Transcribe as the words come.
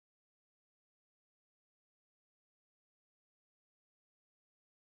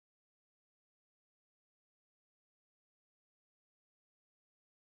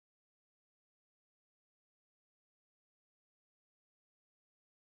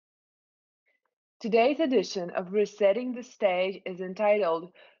Today's edition of Resetting the Stage is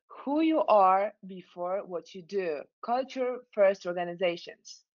entitled Who You Are Before What You Do, Culture First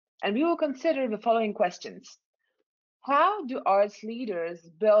Organizations. And we will consider the following questions. How do arts leaders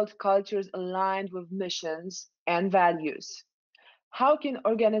build cultures aligned with missions and values? How can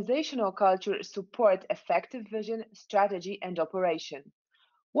organizational culture support effective vision, strategy, and operation?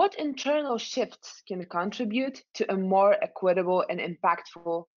 What internal shifts can contribute to a more equitable and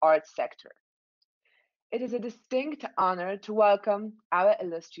impactful arts sector? It is a distinct honor to welcome our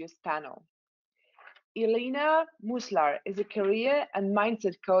illustrious panel. Elena Muslar is a career and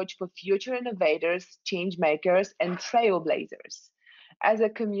mindset coach for future innovators, change makers, and trailblazers. As a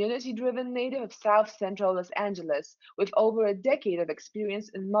community-driven native of South Central Los Angeles with over a decade of experience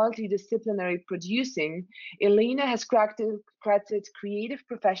in multidisciplinary producing, Elena has crafted creative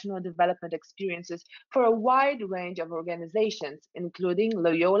professional development experiences for a wide range of organizations, including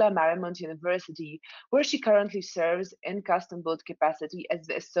Loyola Marymount University, where she currently serves in custom-built capacity as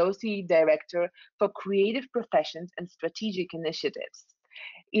the Associate Director for Creative Professions and Strategic Initiatives.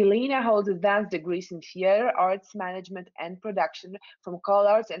 Elena holds advanced degrees in theater, arts management, and production from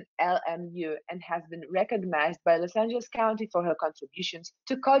CalArts and LMU and has been recognized by Los Angeles County for her contributions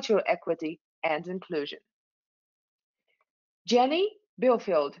to cultural equity and inclusion. Jenny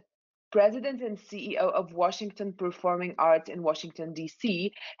Bilfield, President and CEO of Washington Performing Arts in Washington,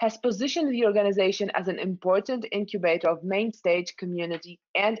 D.C., has positioned the organization as an important incubator of main stage, community,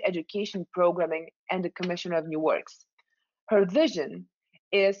 and education programming and the commissioner of new works. Her vision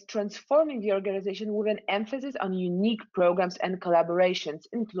is transforming the organization with an emphasis on unique programs and collaborations,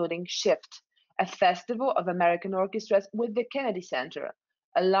 including Shift, a festival of American orchestras with the Kennedy Center,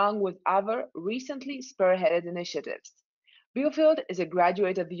 along with other recently spearheaded initiatives. Bilfield is a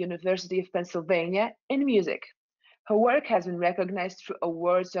graduate of the University of Pennsylvania in music. Her work has been recognized through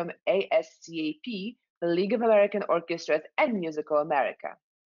awards from ASCAP, the League of American Orchestras, and Musical America.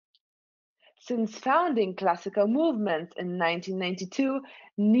 Since founding classical movements in 1992,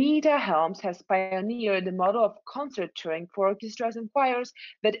 Nita Helms has pioneered the model of concert touring for orchestras and choirs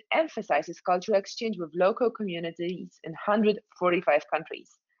that emphasizes cultural exchange with local communities in 145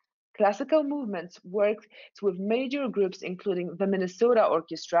 countries. Classical movements worked with major groups including the Minnesota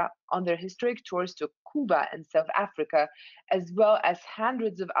Orchestra on their historic tours to Cuba and South Africa, as well as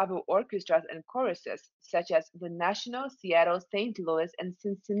hundreds of other orchestras and choruses, such as the National, Seattle, St. Louis, and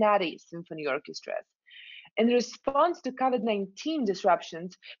Cincinnati Symphony Orchestras. In response to COVID-19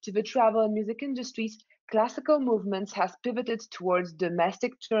 disruptions to the travel and music industries, classical movements has pivoted towards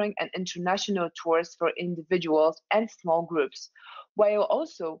domestic touring and international tours for individuals and small groups, while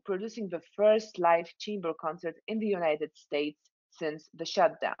also producing the first live chamber concert in the United States since the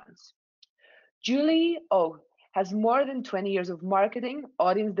shutdowns. Julii has more than 20 years of marketing,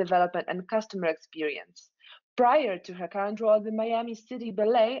 audience development, and customer experience. Prior to her current role at the Miami City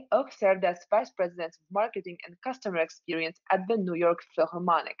Ballet, Oak served as Vice President of Marketing and Customer Experience at the New York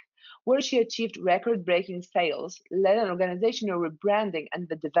Philharmonic, where she achieved record-breaking sales, led an organizational rebranding, and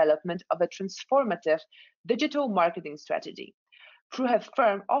the development of a transformative digital marketing strategy. Through her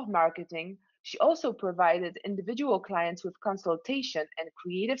firm of marketing, she also provided individual clients with consultation and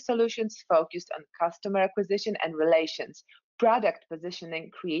creative solutions focused on customer acquisition and relations, product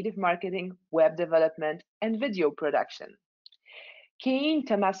positioning, creative marketing, web development, and video production. Kane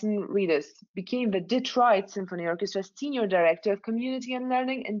Thomason-Reedus became the Detroit Symphony Orchestra's Senior Director of Community and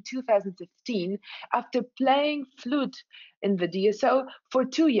Learning in 2015 after playing flute in the DSO for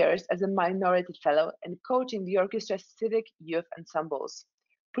 2 years as a minority fellow and coaching the orchestra's civic youth ensembles.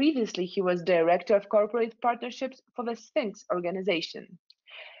 Previously, he was Director of Corporate Partnerships for the Sphinx organization.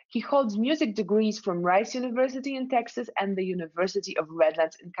 He holds music degrees from Rice University in Texas and the University of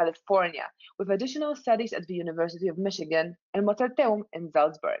Redlands in California, with additional studies at the University of Michigan and Mozarteum in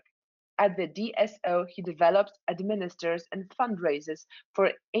Salzburg. At the DSO, he develops, administers, and fundraises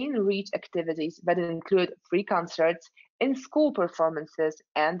for in-reach activities that include free concerts, in-school performances,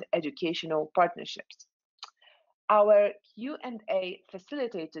 and educational partnerships. Our Q&A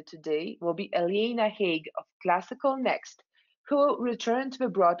facilitator today will be Elena Haig of Classical Next, who will return to the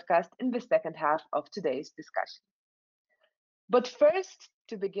broadcast in the second half of today's discussion. But first,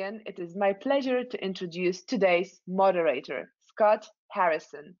 to begin, it is my pleasure to introduce today's moderator, Scott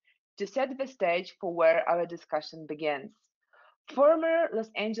Harrison, to set the stage for where our discussion begins. Former Los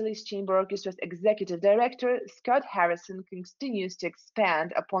Angeles Chamber Orchestra's executive director, Scott Harrison continues to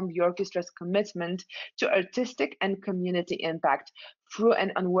expand upon the orchestra's commitment to artistic and community impact through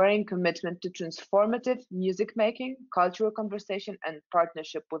an unwavering commitment to transformative music making, cultural conversation, and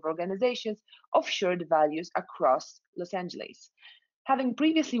partnership with organizations of shared values across Los Angeles. Having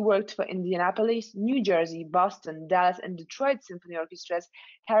previously worked for Indianapolis, New Jersey, Boston, Dallas, and Detroit symphony orchestras,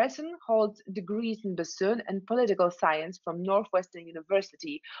 Harrison holds degrees in bassoon and political science from Northwestern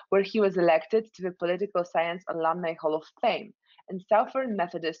University, where he was elected to the Political Science Alumni Hall of Fame, and Southern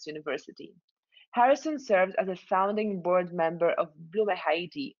Methodist University. Harrison served as a founding board member of BLUME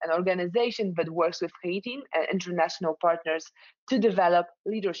Haiti, an organization that works with Haitian and international partners to develop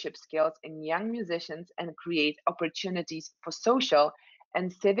leadership skills in young musicians and create opportunities for social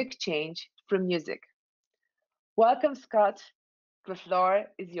and civic change through music. Welcome, Scott. The floor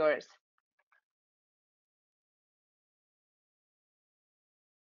is yours.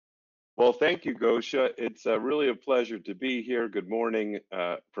 Well, thank you, Gosha. It's really a pleasure to be here. Good morning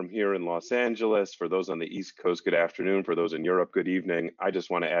from here in Los Angeles. For those on the East Coast, good afternoon. For those in Europe, good evening. I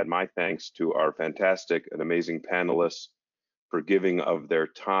just want to add my thanks to our fantastic and amazing panelists for giving of their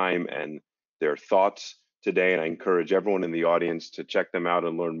time and their thoughts today. And I encourage everyone in the audience to check them out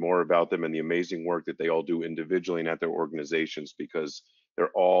and learn more about them and the amazing work that they all do individually and at their organizations, because they're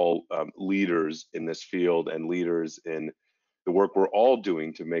all leaders in this field and leaders in the work we're all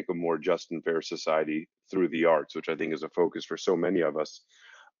doing to make a more just and fair society through the arts, which I think is a focus for so many of us.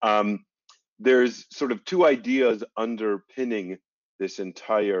 There's sort of two ideas underpinning this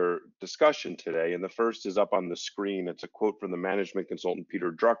entire discussion today. And the first is up on the screen. It's a quote from the management consultant,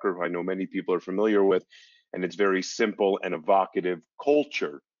 Peter Drucker, who I know many people are familiar with. And it's very simple and evocative.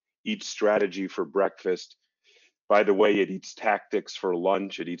 Culture eats strategy for breakfast. By the way, it eats tactics for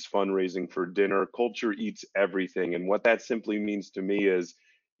lunch, it eats fundraising for dinner. Culture eats everything. And what that simply means to me is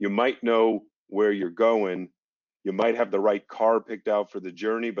you might know where you're going, you might have the right car picked out for the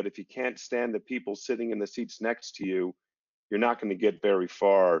journey, but if you can't stand the people sitting in the seats next to you, you're not going to get very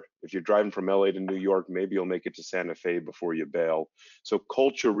far. If you're driving from LA to New York, maybe you'll make it to Santa Fe before you bail. So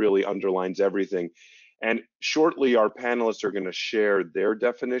culture really underlines everything. And shortly, our panelists are going to share their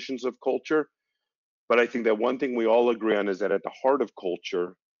definitions of culture. But I think that one thing we all agree on is that at the heart of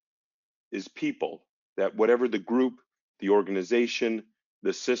culture is people, that whatever the group, the organization,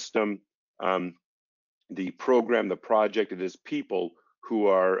 the system, the program, the project, it is people who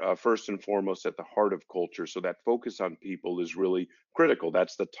are first and foremost at the heart of culture. So that focus on people is really critical.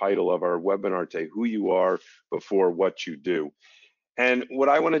 That's the title of our webinar today, who you are before what you do. And what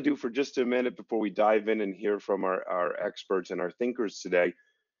I want to do for just a minute before we dive in and hear from our experts and our thinkers today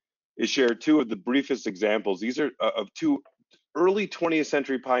is share two of the briefest examples. These are of two early 20th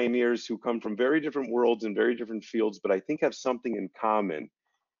century pioneers who come from very different worlds and very different fields, but I think have something in common.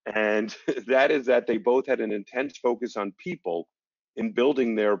 And that is that they both had an intense focus on people in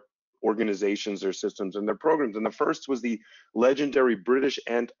building their organizations, their systems, and their programs. And the first was the legendary British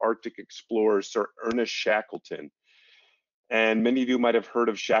Antarctic explorer, Sir Ernest Shackleton. And many of you might have heard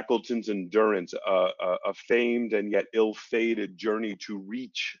of Shackleton's Endurance, a famed and yet ill-fated journey to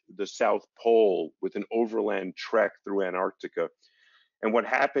reach the South Pole with an overland trek through Antarctica. And what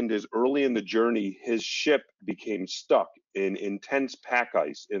happened is early in the journey, his ship became stuck in intense pack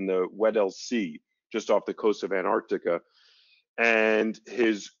ice in the Weddell Sea, just off the coast of Antarctica. And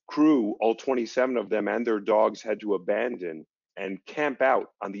his crew, all 27 of them and their dogs, had to abandon and camp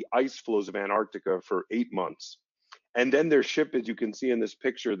out on the ice floes of Antarctica for 8 months. And then their ship, as you can see in this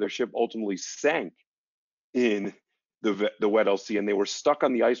picture, their ship ultimately sank in the Weddell Sea, and they were stuck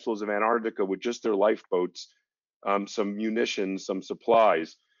on the ice floes of Antarctica with just their lifeboats, some munitions, some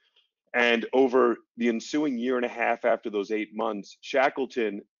supplies. And over the ensuing year and a half after those 8 months,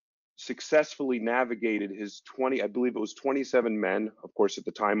 Shackleton successfully navigated his 27 men, of course at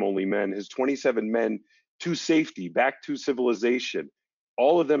the time only men, his 27 men to safety, back to civilization.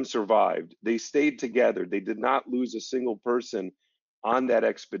 All of them survived. They stayed together. They did not lose a single person on that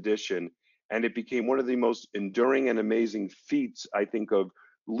expedition. And it became one of the most enduring and amazing feats, I think, of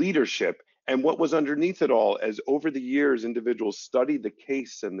leadership. And what was underneath it all, as over the years, individuals studied the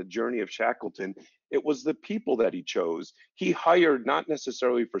case and the journey of Shackleton, it was the people that he chose. He hired not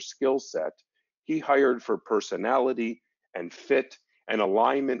necessarily for skill set, he hired for personality and fit and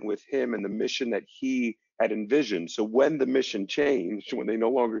alignment with him and the mission that he had envisioned. So when the mission changed, when they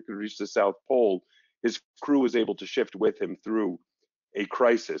no longer could reach the South Pole, his crew was able to shift with him through a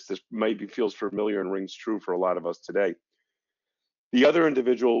crisis. This maybe feels familiar and rings true for a lot of us today. The other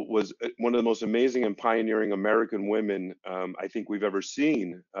individual was one of the most amazing and pioneering American women I think we've ever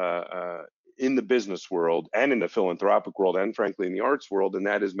seen in the business world and in the philanthropic world and frankly in the arts world, and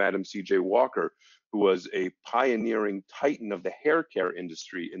that is Madam C.J. Walker, who was a pioneering titan of the hair care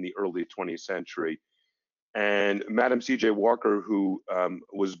industry in the early 20th century. And Madam C.J. Walker, who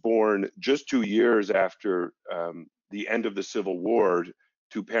was born just 2 years after the end of the Civil War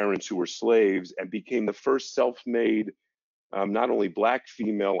to parents who were slaves, and became the first self-made not only Black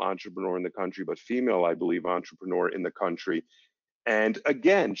female entrepreneur in the country, but female, I believe, entrepreneur in the country. And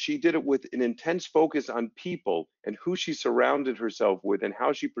again, she did it with an intense focus on people and who she surrounded herself with and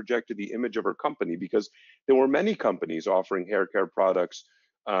how she projected the image of her company, because there were many companies offering hair care products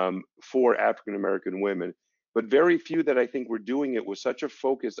for African American women, but very few that I think were doing it with such a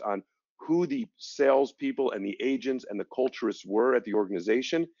focus on who the salespeople and the agents and the culturists were at the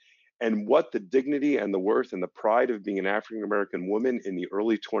organization, and what the dignity and the worth and the pride of being an African American woman in the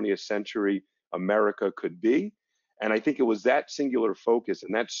early 20th century America could be. And I think it was that singular focus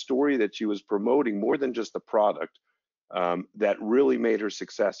and that story that she was promoting more than just the product that really made her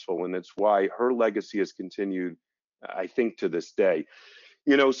successful. And it's why her legacy has continued, I think, to this day.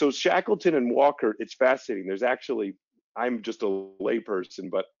 You know, so Shackleton and Walker, it's fascinating. There's actually, I'm just a layperson,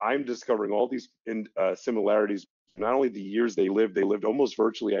 but I'm discovering all these similarities. Not only the years they lived almost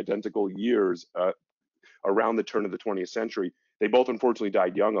virtually identical years around the turn of the 20th century. They both unfortunately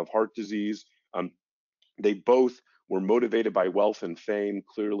died young of heart disease. They both were motivated by wealth and fame.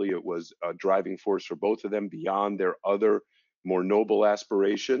 Clearly, it was a driving force for both of them beyond their other more noble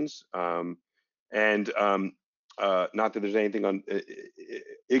aspirations. Not that there's anything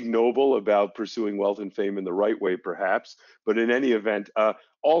ignoble about pursuing wealth and fame in the right way, perhaps, but in any event,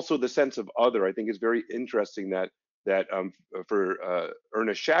 also the sense of other, I think is very interesting that for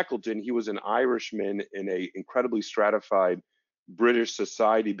Ernest Shackleton, he was an Irishman in a incredibly stratified British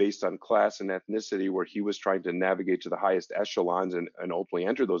society based on class and ethnicity, where he was trying to navigate to the highest echelons and ultimately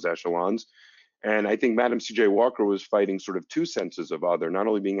enter those echelons. And I think Madam C.J. Walker was fighting sort of two senses of other, not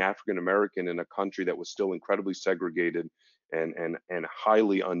only being African American in a country that was still incredibly segregated and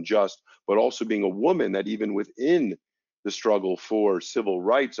highly unjust, but also being a woman that even within the struggle for civil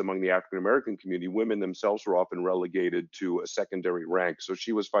rights among the African American community, women themselves were often relegated to a secondary rank. So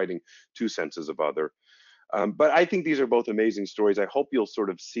she was fighting two senses of other. But I think these are both amazing stories. I hope you'll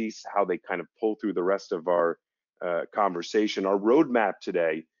sort of see how they kind of pull through the rest of our conversation. Our roadmap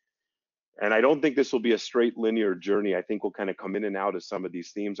today, and I don't think this will be a straight linear journey. I think we'll kind of come in and out of some of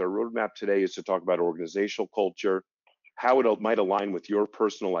these themes. Our roadmap today is to talk about organizational culture, how it might align with your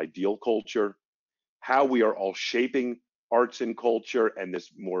personal ideal culture, how we are all shaping arts and culture, and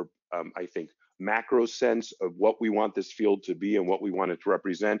this more, I think, macro sense of what we want this field to be and what we want it to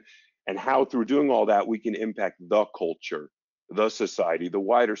represent, and how through doing all that, we can impact the culture, the society, the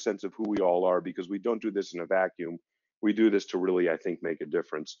wider sense of who we all are, because we don't do this in a vacuum. We do this to really, I think, make a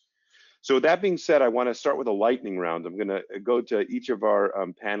difference. So with that being said, I want to start with a lightning round. I'm going to go to each of our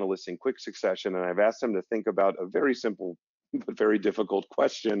panelists in quick succession, and I've asked them to think about a very simple but very difficult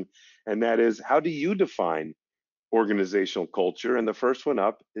question, and that is, how do you define organizational culture? And the first one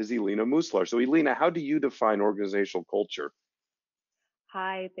up is Elena Muslar. So Elena, how do you define organizational culture?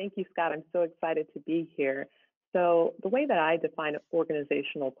 Hi, thank you, Scott. I'm so excited to be here. So the way that I define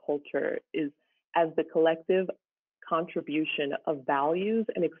organizational culture is as the collective contribution of values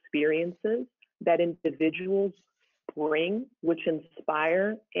and experiences that individuals bring, which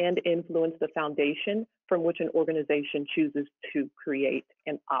inspire and influence the foundation from which an organization chooses to create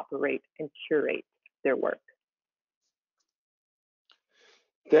and operate and curate their work.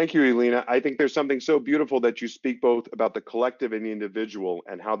 Thank you, Elena. I think there's something so beautiful that you speak both about the collective and the individual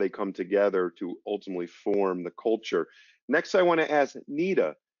and how they come together to ultimately form the culture. Next, I want to ask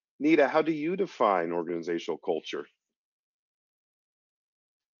Nita. Nita, how do you define organizational culture?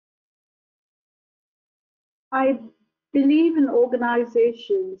 I believe an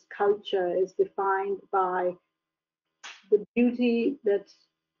organization's culture is defined by the beauty that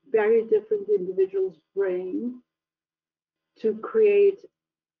very different individuals bring to create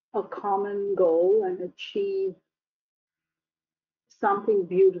a common goal and achieve something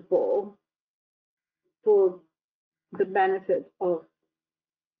beautiful for the benefit of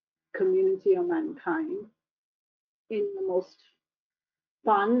community or mankind in the most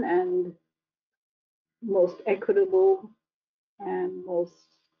fun and most equitable and most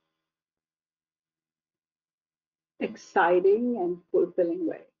exciting and fulfilling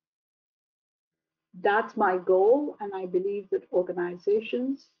way. That's my goal, and I believe that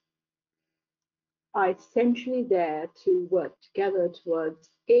organizations are essentially there to work together towards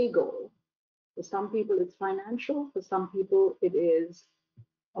a goal. For some people, it's financial. For some people, it is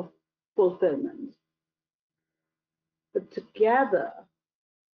of fulfillment. But together,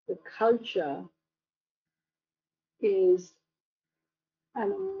 the culture is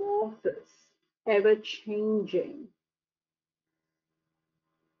an amorphous, ever-changing,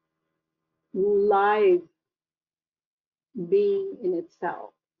 live being in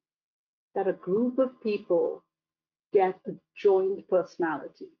itself, that a group of people get a joint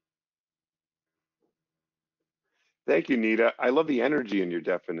personality. Thank you, Nita. I love the energy in your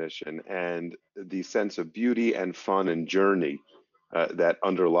definition and the sense of beauty and fun and journey that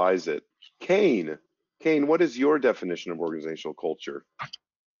underlies it. Kane, what is your definition of organizational culture?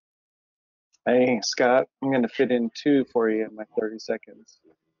 Hey, Scott, I'm going to fit in two for you in my 30 seconds.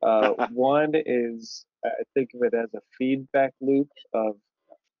 One is, I think of it as a feedback loop of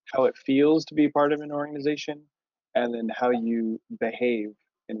how it feels to be part of an organization, and then how you behave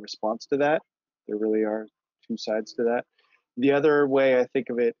in response to that. There really are two sides to that. The other way I think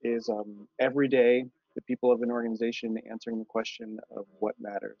of it is every day, the people of an organization answering the question of what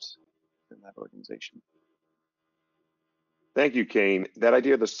matters in that organization. Thank you, Kane. That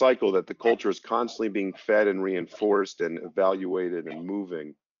idea of the cycle, that the culture is constantly being fed and reinforced and evaluated and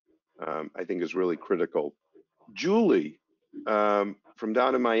moving, I think is really critical. Julii, from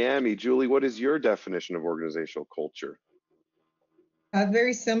down in Miami. Julii, what is your definition of organizational culture?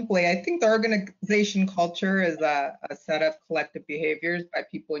 Very simply, I think the organization culture is a set of collective behaviors by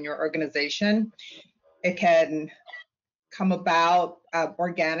people in your organization. It can come about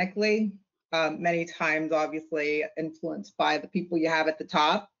organically, many times obviously influenced by the people you have at the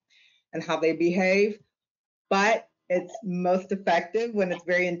top and how they behave, but it's most effective when it's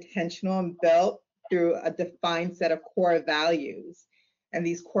very intentional and built through a defined set of core values. And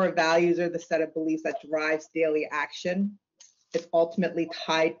these core values are the set of beliefs that drives daily action. It's ultimately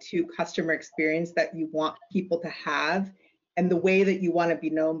tied to customer experience that you want people to have and the way that you want to be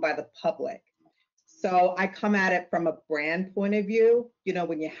known by the public. So I come at it from a brand point of view. You know,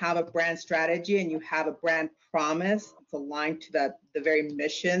 when you have a brand strategy and you have a brand promise, it's aligned to the very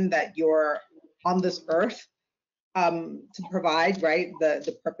mission that you're on this earth to provide, right?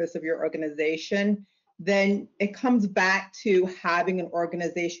 The purpose of your organization. Then it comes back to having an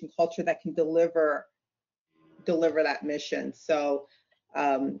organization culture that can deliver that mission. So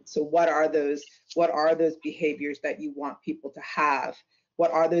what are those behaviors that you want people to have?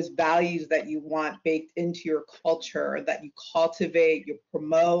 What are those values that you want baked into your culture, that you cultivate, you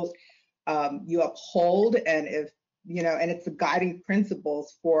promote, you uphold, and if you know, and it's the guiding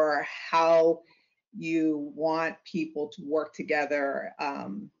principles for how you want people to work together,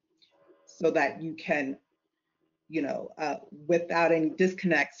 so that you can, you know, without any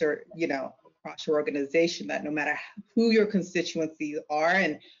disconnects or, you know, across your organization, that no matter who your constituencies are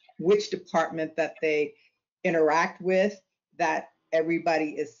and which department that they interact with, that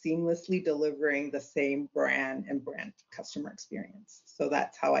everybody is seamlessly delivering the same brand and brand customer experience. So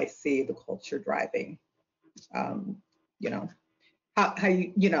that's how I see the culture driving, you know, how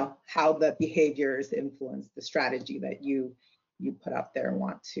you, you know, how the behaviors influence the strategy that you put out there and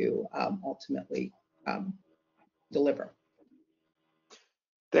want to ultimately deliver.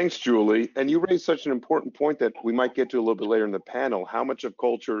 Thanks, Julii. And you raised such an important point that we might get to a little bit later in the panel. How much of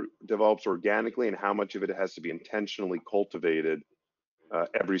culture develops organically and how much of it has to be intentionally cultivated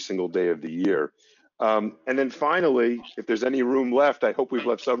every single day of the year. And then finally, if there's any room left, I hope we've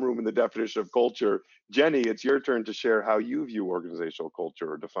left some room in the definition of culture. Jenny, it's your turn to share how you view organizational culture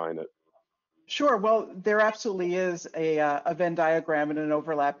or define it. Sure. Well, there absolutely is a Venn diagram and an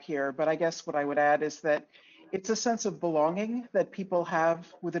overlap here, but I guess what I would add is that it's a sense of belonging that people have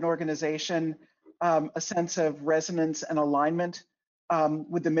with an organization, a sense of resonance and alignment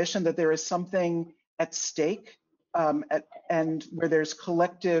with the mission, that there is something at stake, and where there's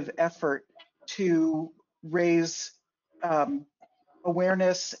collective effort to raise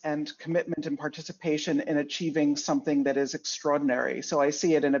awareness and commitment and participation in achieving something that is extraordinary. So I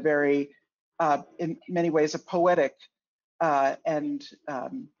see it in a very, in many ways, a poetic and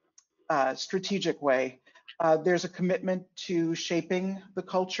strategic way. There's a commitment to shaping the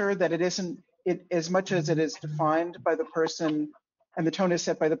culture, that it isn't, as much as it is defined by the person and the tone is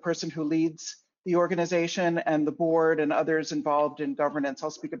set by the person who leads the organization and the board and others involved in governance.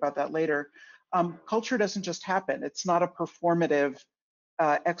 I'll speak about that later. Culture doesn't just happen. It's not a performative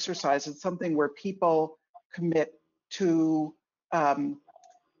exercise. It's something where people commit to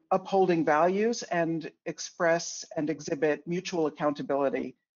upholding values and express and exhibit mutual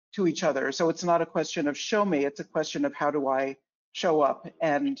accountability to each other. So it's not a question of show me, it's a question of how do I show up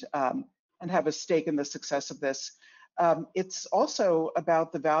and have a stake in the success of this. It's also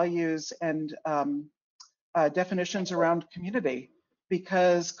about the values and definitions around community,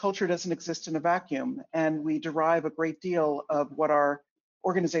 because culture doesn't exist in a vacuum, and we derive a great deal of what our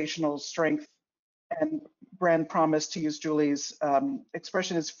organizational strength and brand promise, to use Julii's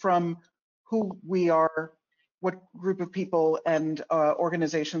expression, is from who we are, what group of people and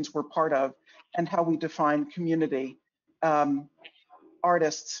organizations we're part of, and how we define community,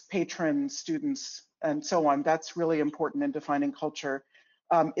 artists, patrons, students, and so on. That's really important in defining culture.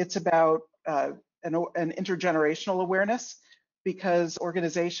 It's about an intergenerational awareness, because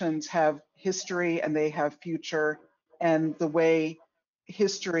organizations have history and they have future, and the way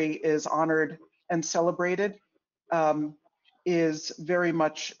history is honored and celebrated is very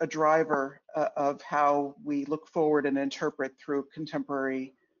much a driver of how we look forward and interpret through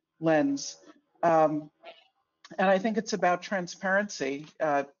contemporary lens. And I think it's about transparency.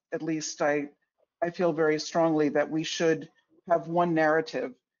 At least I feel very strongly that we should have one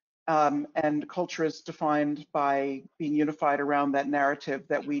narrative, and culture is defined by being unified around that narrative,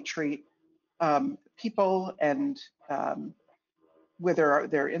 that we treat people, and whether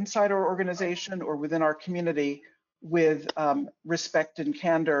they're inside our organization or within our community, with respect and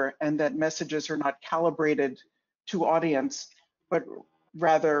candor, and that messages are not calibrated to audience, but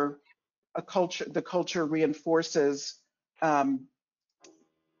rather the culture reinforces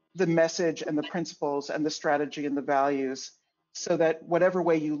the message and the principles and the strategy and the values, so that whatever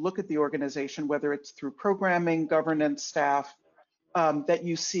way you look at the organization, whether it's through programming, governance, staff, that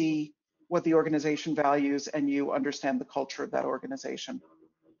you see what the organization values and you understand the culture of that organization.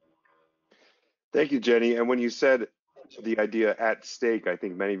 Thank you, Jenny. And when you said the idea at stake, I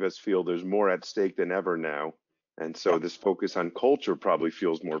think many of us feel there's more at stake than ever now. And so this focus on culture probably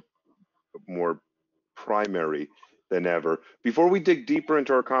feels more primary than ever. Before we dig deeper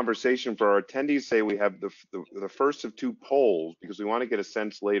into our conversation, for our attendees, say we have the first of two polls, because we want to get a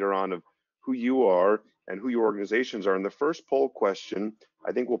sense later on of who you are and who your organizations are. And the first poll question,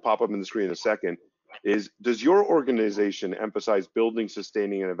 I think will pop up on the screen in a second, is: does your organization emphasize building,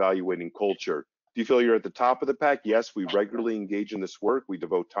 sustaining, and evaluating culture? Do you feel you're at the top of the pack? Yes, we regularly engage in this work. We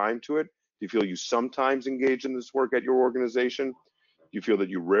devote time to it. Do you feel you sometimes engage in this work at your organization? Do you feel that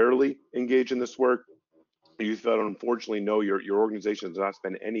you rarely engage in this work? You feel, unfortunately, no, your organization does not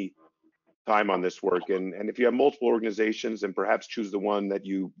spend any time on this work. And if you have multiple organizations, then perhaps choose the one that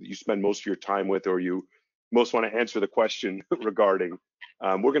you spend most of your time with, or you most want to answer the question regarding.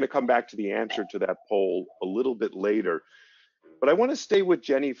 We're going to come back to the answer to that poll a little bit later. But I want to stay with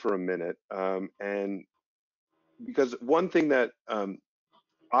Jenny for a minute, and because one thing that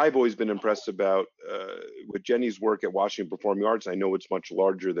I've always been impressed about with Jenny's work at Washington Performing Arts, I know it's much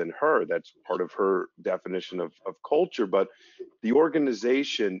larger than her, that's part of her definition of culture, but the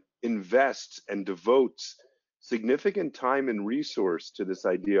organization invests and devotes significant time and resource to this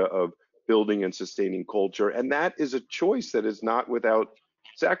idea of building and sustaining culture. And that is a choice that is not without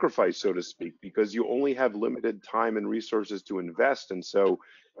sacrifice, so to speak, because you only have limited time and resources to invest. And so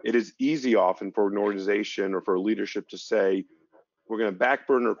it is easy often for an organization or for leadership to say, we're going to back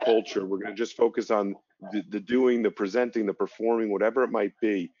burner culture. We're going to just focus on the doing, the presenting, the performing, whatever it might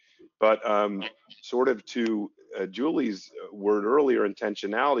be. But sort of to Julie's word earlier,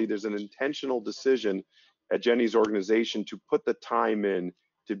 intentionality, there's an intentional decision at Jenny's organization to put the time in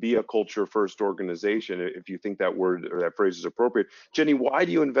to be a culture first organization, if you think that word or that phrase is appropriate. Jenny, why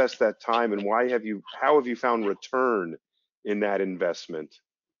do you invest that time, and how have you found return in that investment?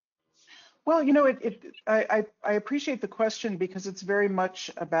 Well, you know, I appreciate the question, because it's very much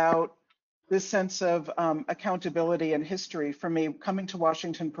about this sense of accountability and history. For me, coming to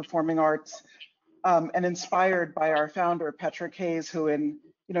Washington Performing Arts and inspired by our founder, Patrick Hayes, who in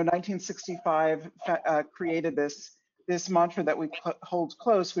 1965 created this mantra that we hold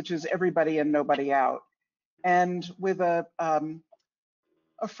close, which is everybody in, nobody out. And with a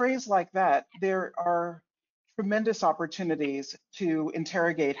phrase like that, there are tremendous opportunities to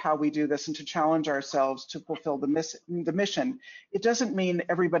interrogate how we do this and to challenge ourselves to fulfill the mission. It doesn't mean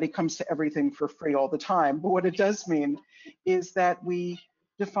everybody comes to everything for free all the time, but what it does mean is that we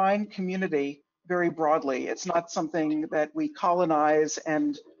define community very broadly. It's not something that we colonize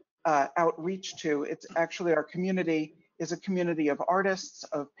and outreach to. It's actually, our community is a community of artists,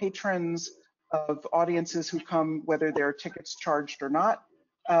 of patrons, of audiences who come, whether their tickets charged or not,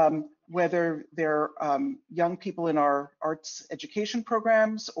 whether they're young people in our arts education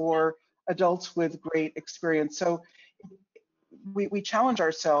programs or adults with great experience. So we challenge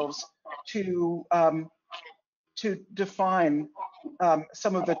ourselves to define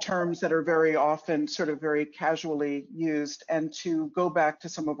some of the terms that are very often sort of very casually used, and to go back to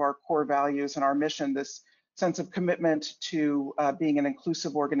some of our core values and our mission, this sense of commitment to being an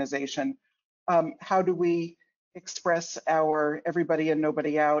inclusive organization. How do we express our everybody in,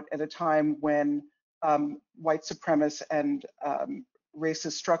 nobody out at a time when white supremacist and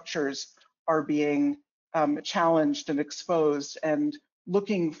racist structures are being challenged and exposed, and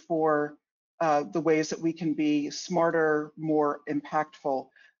looking for the ways that we can be smarter, more impactful.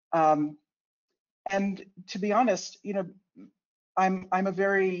 And to be honest, I'm a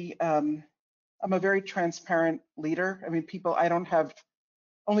very transparent leader. I mean, I don't have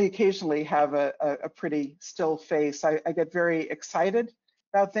only occasionally have a pretty still face. I get very excited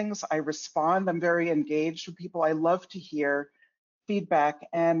about things. I respond. I'm very engaged with people. I love to hear feedback,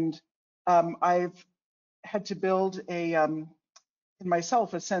 and I've had to build in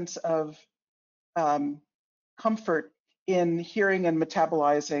myself a sense of comfort in hearing and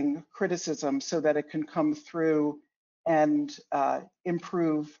metabolizing criticism so that it can come through and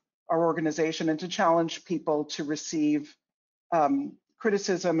improve our organization, and to challenge people to receive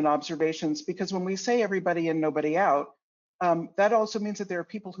criticism and observations. Because when we say everybody in, nobody out, that also means that there are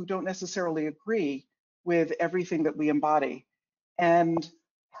people who don't necessarily agree with everything that we embody. And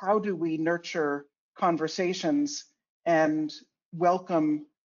how do we nurture conversations and welcome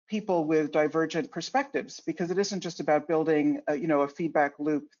people with divergent perspectives? Because it isn't just about building a feedback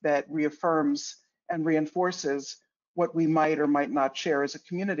loop that reaffirms and reinforces what we might or might not share as a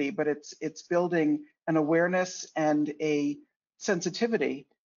community, but it's building an awareness and a sensitivity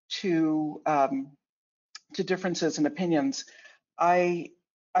to differences in opinions. I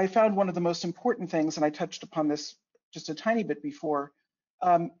found one of the most important things, and I touched upon this just a tiny bit before,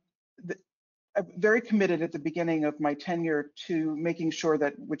 I'm very committed at the beginning of my tenure to making sure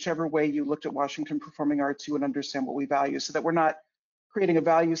that whichever way you looked at Washington Performing Arts, you would understand what we value, so that we're not creating a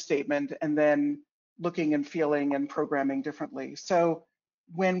value statement and then looking and feeling and programming differently. So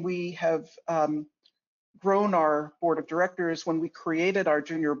when we have grown our board of directors, when we created our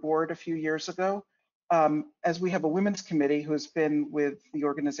junior board a few years ago, as we have a women's committee who has been with the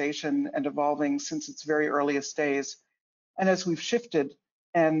organization and evolving since its very earliest days, and as we've shifted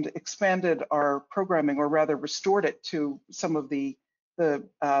and expanded our programming, or rather restored it to some of the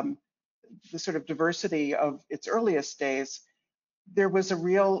sort of diversity of its earliest days, there was a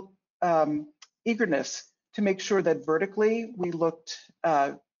real eagerness to make sure that vertically we looked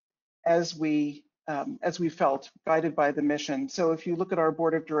as we felt, guided by the mission. So if you look at our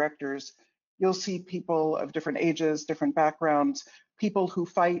board of directors, you'll see people of different ages, different backgrounds, people who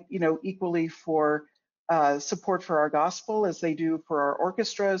fight, equally for support for our gospel as they do for our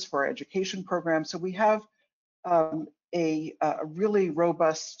orchestras, for our education programs. So we have a really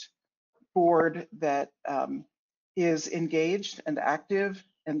robust board that is engaged and active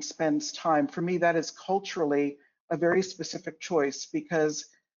and spends time. For me, that is culturally a very specific choice, because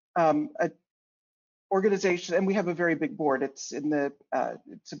organization, and we have a very big board. It's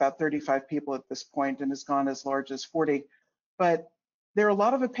about 35 people at this point, and has gone as large as 40. But there are a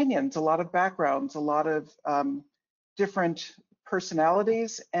lot of opinions, a lot of backgrounds, a lot of different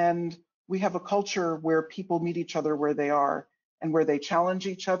personalities, and we have a culture where people meet each other where they are, and where they challenge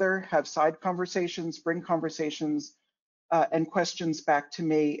each other, have side conversations, bring conversations and questions back to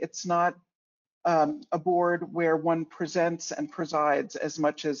me. It's not a board where one presents and presides as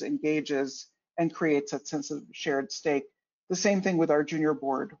much as engages and creates that sense of shared stake. The same thing with our junior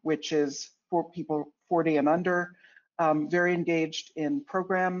board, which is for people 40 and under, very engaged in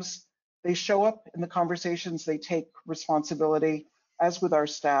programs. They show up in the conversations, they take responsibility, as with our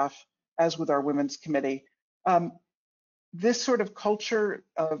staff, as with our women's committee. This sort of culture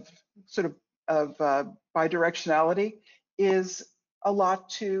of bidirectionality is a lot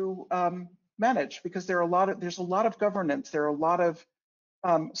to manage, because there's a lot of governance, there are a lot of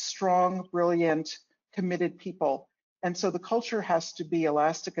strong, brilliant, committed people. And so the culture has to be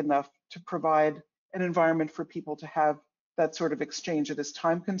elastic enough to provide an environment for people to have that sort of exchange. It is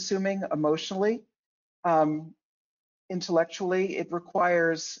time consuming emotionally, intellectually. It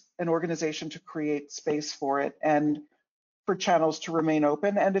requires an organization to create space for it, and for channels to remain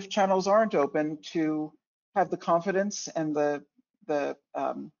open. And if channels aren't open, to have the confidence and the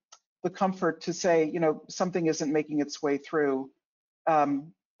comfort to say, something isn't making its way through.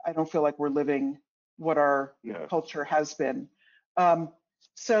 I don't feel like we're living what our culture has been.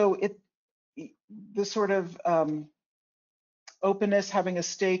 So the sort of openness, having a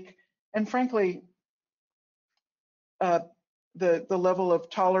stake, and frankly, the level of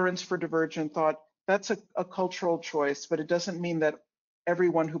tolerance for divergent thought, that's a cultural choice, but it doesn't mean that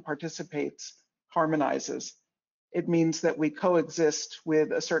everyone who participates harmonizes. It means that we coexist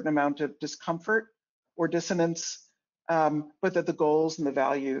with a certain amount of discomfort or dissonance, but that the goals and the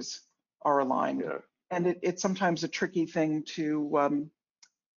values are aligned. Yeah. And it's sometimes a tricky thing to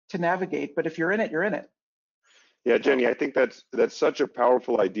navigate, but if you're in it, you're in it. Yeah, Jenny, I think that's such a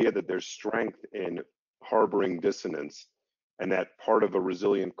powerful idea, that there's strength in harboring dissonance, and that part of a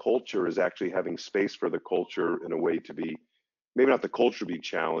resilient culture is actually having space for the culture in a way to be, maybe not the culture be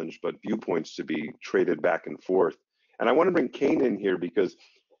challenged, but viewpoints to be traded back and forth. And I want to bring Kane in here, because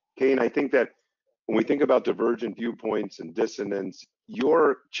Kane, I think that when we think about divergent viewpoints and dissonance,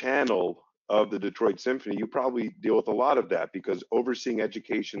 your channel of the Detroit Symphony, you probably deal with a lot of that, because overseeing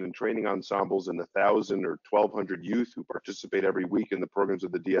education and training ensembles and the 1,000 or 1,200 youth who participate every week in the programs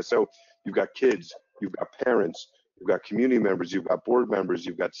of the DSO, you've got kids, you've got parents, you've got community members, you've got board members,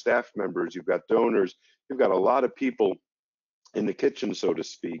 you've got staff members, you've got donors, you've got a lot of people in the kitchen, so to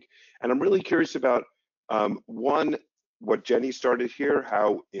speak. And I'm really curious about, one, what Jenny started here,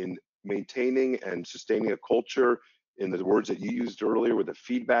 how in maintaining and sustaining a culture, in the words that you used earlier with a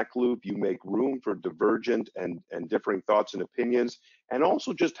feedback loop, you make room for divergent and differing thoughts and opinions, and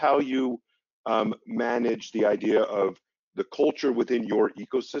also just how you manage the idea of the culture within your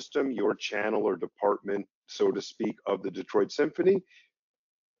ecosystem, your channel or department, so to speak, of the Detroit Symphony,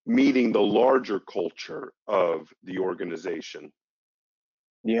 meeting the larger culture of the organization.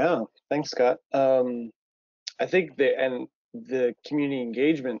 Yeah, thanks, Scott. I think the community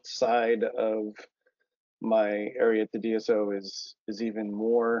engagement side of my area at the DSO is even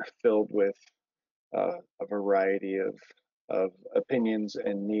more filled with a variety of opinions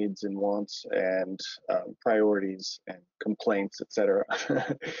and needs and wants and priorities and complaints, etc.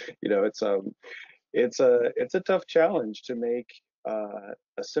 You know, it's a tough challenge to make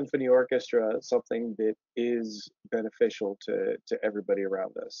a symphony orchestra something that is beneficial to everybody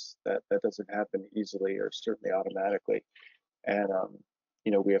around us. That doesn't happen easily or certainly automatically, and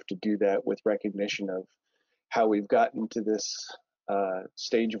you know, we have to do that with recognition of how we've gotten to this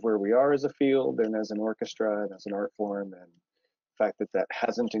stage of where we are as a field and as an orchestra and as an art form, and the fact that that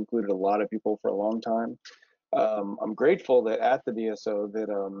hasn't included a lot of people for a long time. I'm grateful that at the DSO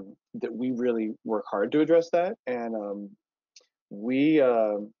that we really work hard to address that, and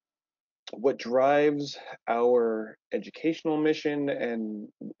what drives our educational mission and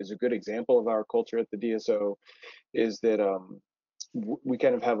is a good example of our culture at the DSO is that we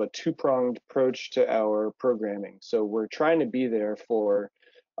kind of have a two-pronged approach to our programming. So we're trying to be there for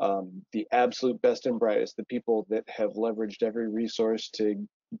the absolute best and brightest, the people that have leveraged every resource to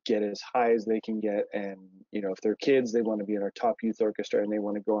get as high as they can get. And, you know, if they're kids, they want to be in our top youth orchestra and they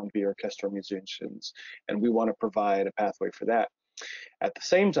want to go on to be orchestral musicians. And we want to provide a pathway for that. At the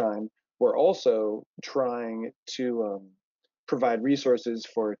same time, we're also trying to provide resources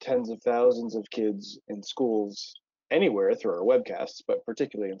for tens of thousands of kids in schools anywhere through our webcasts, but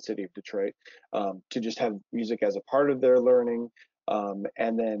particularly in the city of Detroit, to just have music as a part of their learning.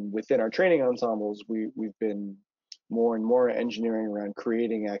 And then within our training ensembles, we've been more and more engineering around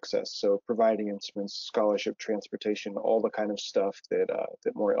creating access, so providing instruments, scholarship, transportation, all the kind of stuff that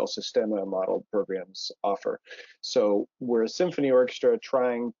more El Sistema modeled programs offer. So we're a symphony orchestra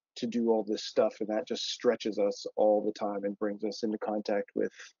trying to do all this stuff, and that just stretches us all the time and brings us into contact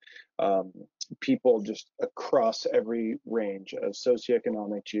with people just across every range of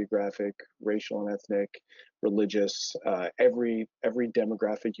socioeconomic, geographic, racial and ethnic, religious, every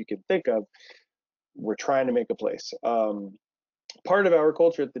demographic you can think of. We're trying to make a place. Part of our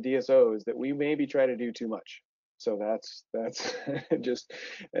culture at the DSO is that we maybe try to do too much. So that's just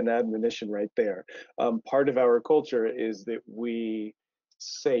an admonition right there. Part of our culture is that we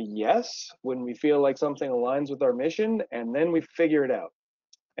say yes when we feel like something aligns with our mission, and then we figure it out.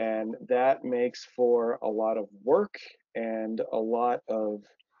 And that makes for a lot of work and a lot of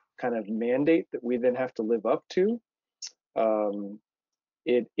kind of mandate that we then have to live up to.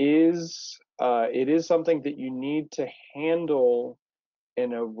 It is something that you need to handle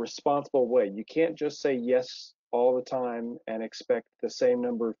in a responsible way. You can't just say yes all the time and expect the same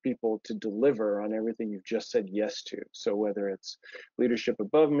number of people to deliver on everything you've just said yes to. So whether it's leadership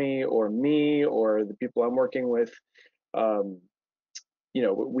above me or the people I'm working with, you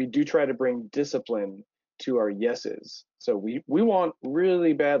know, we do try to bring discipline to our yeses. So we want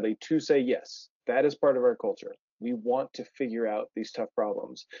really badly to say yes. That is part of our culture. We want to figure out these tough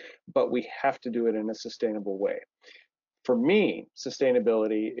problems, but we have to do it in a sustainable way. For me,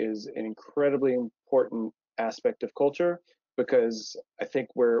 sustainability is an incredibly important aspect of culture, because I think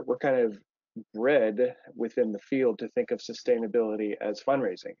we're kind of bred within the field to think of sustainability as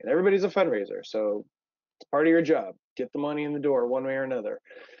fundraising, and everybody's a fundraiser. So it's part of your job, get the money in the door one way or another.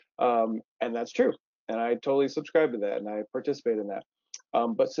 And that's true. And I totally subscribe to that and I participate in that.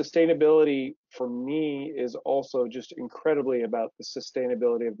 But sustainability for me is also just incredibly about the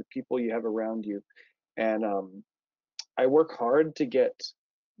sustainability of the people you have around you. And I work hard to get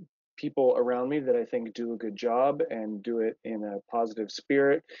people around me that I think do a good job and do it in a positive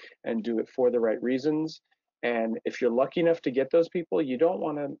spirit and do it for the right reasons. And if you're lucky enough to get those people, you don't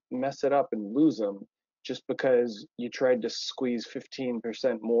want to mess it up and lose them just because you tried to squeeze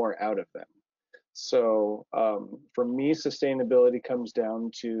 15% more out of them. So for me, sustainability comes down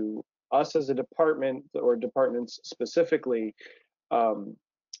to us as a department, or departments specifically,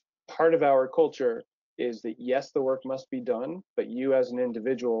 part of our culture is that yes, the work must be done, but you as an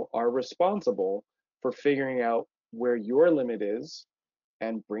individual are responsible for figuring out where your limit is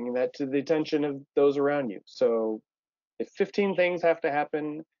and bringing that to the attention of those around you. So if 15 things have to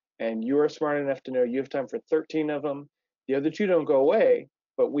happen and you are smart enough to know you have time for 13 of them, the other 2 don't go away,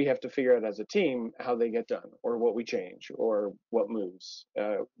 but we have to figure out as a team how they get done or what we change or what moves.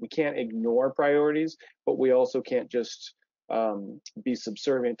 We can't ignore priorities, but we also can't just be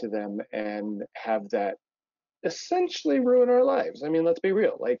subservient to them and have that essentially ruin our lives. I mean, let's be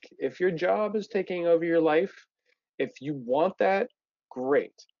real. Like, if your job is taking over your life, if you want that,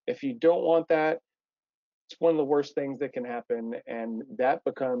 great. If you don't want that, it's one of the worst things that can happen, and that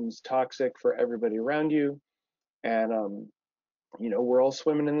becomes toxic for everybody around you. And you know, we're all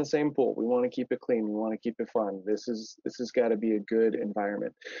swimming in the same pool. We want to keep it clean. We want to keep it fun. This has got to be a good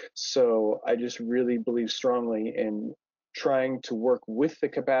environment. So I just really believe strongly in trying to work with the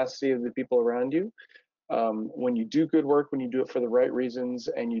capacity of the people around you. When you do good work, when you do it for the right reasons,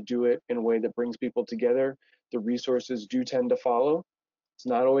 and you do it in a way that brings people together, the resources do tend to follow. It's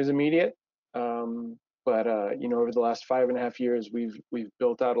not always immediate, but you know, over the last 5.5 years, we've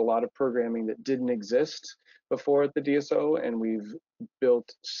built out a lot of programming that didn't exist before at the DSO, and we've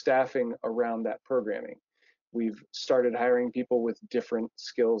built staffing around that programming. We've started hiring people with different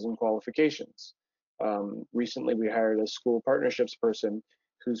skills and qualifications. Recently, we hired a school partnerships person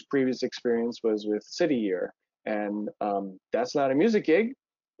whose previous experience was with City Year, and that's not a music gig,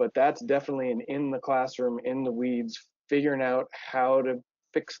 but that's definitely an in the classroom, in the weeds, figuring out how to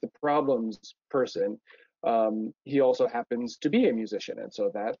fix the problems person. He also happens to be a musician, and so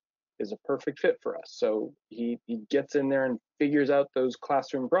that is a perfect fit for us. So he gets in there and figures out those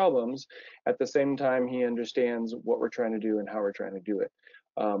classroom problems. At the same time, he understands what we're trying to do and how we're trying to do it.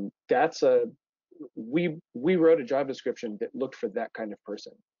 We wrote a job description that looked for that kind of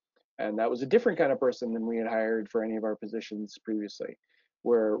person, and that was a different kind of person than we had hired for any of our positions previously.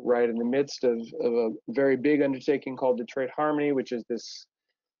 We're right in the midst of a very big undertaking called Detroit Harmony, which is this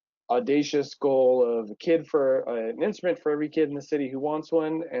audacious goal of an instrument for every kid in the city who wants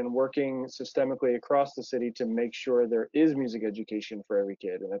one, and working systemically across the city to make sure there is music education for every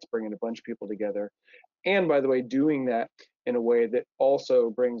kid. And that's bringing a bunch of people together. And by the way, doing that in a way that also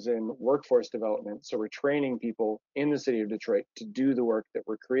brings in workforce development. So we're training people in the city of Detroit to do the work that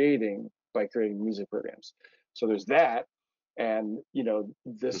we're creating by creating music programs. So there's that. And you know,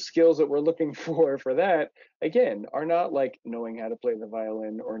 the skills that we're looking for that, again, are not like knowing how to play the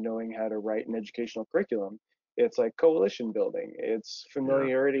violin or knowing how to write an educational curriculum. It's like coalition building. It's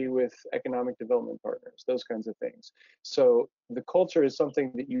familiarity with economic development partners, those kinds of things. So the culture is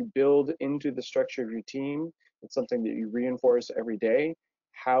something that you build into the structure of your team. It's something that you reinforce every day.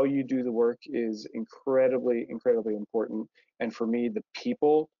 How you do the work is incredibly, incredibly important. And for me, the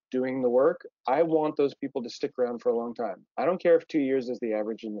people doing the work, I want those people to stick around for a long time. I don't care if 2 years is the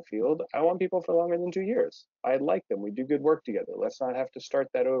average in the field. I want people for longer than 2 years. I like them. We do good work together. Let's not have to start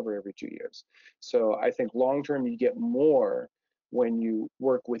that over every 2 years. So I think long term, you get more when you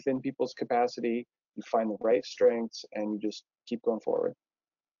work within people's capacity, you find the right strengths, and you just keep going forward.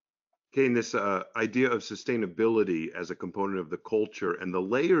 Kane, this idea of sustainability as a component of the culture and the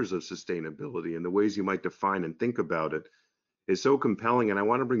layers of sustainability and the ways you might define and think about it is so compelling. And I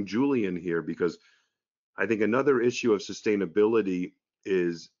want to bring Julii in here because I think another issue of sustainability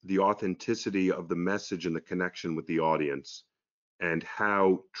is the authenticity of the message and the connection with the audience. And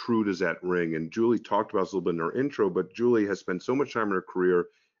how true does that ring? And Julii talked about this a little bit in her intro, but Julii has spent so much time in her career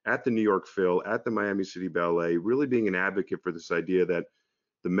at the New York Phil, at the Miami City Ballet, really being an advocate for this idea that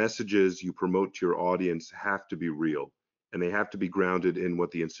the messages you promote to your audience have to be real, and they have to be grounded in what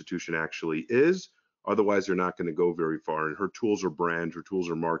the institution actually is. Otherwise, they're not going to go very far. And her tools are brand, her tools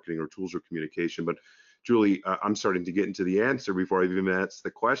are marketing, her tools are communication. But Julii, I'm starting to get into the answer before I've even asked the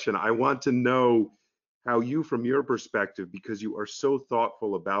question. I want to know how you, from your perspective, because you are so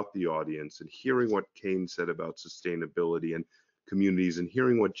thoughtful about the audience and hearing what Kane said about sustainability and communities and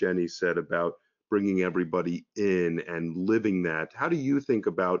hearing what Jenny said about bringing everybody in and living that. How do you think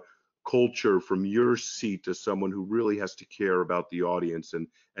about culture from your seat as someone who really has to care about the audience and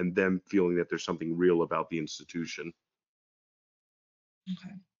them feeling that there's something real about the institution?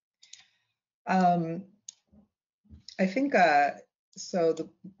 Okay. I think so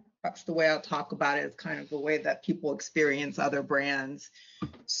perhaps the way I'll talk about it is kind of the way that people experience other brands.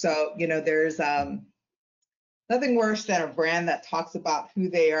 So, you know, there's nothing worse than a brand that talks about who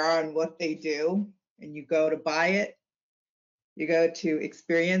they are and what they do, and you go to buy it, You go to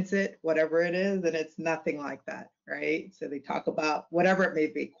experience it, whatever it is, and it's nothing like that, right? So they talk about whatever it may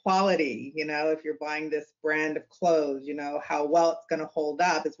be, quality, if you're buying this brand of clothes, how well it's going to hold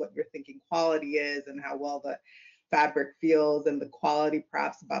up is what you're thinking quality is, and how well the fabric feels, and the quality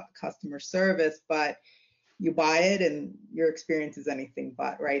perhaps about the customer service, but you buy it and your experience is anything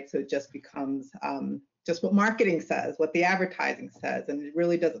but, right? So it just becomes just what marketing says, what the advertising says, and it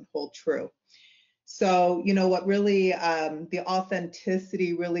really doesn't hold true. So, what really, the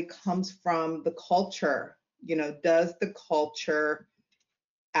authenticity really comes from the culture. Does the culture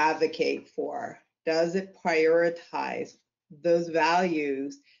advocate for? Does it prioritize those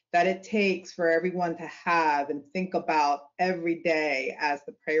values that it takes for everyone to have and think about every day as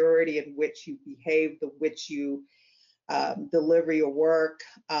the priority in which you behave, the which you deliver your work,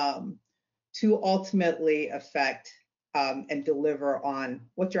 to ultimately affect and deliver on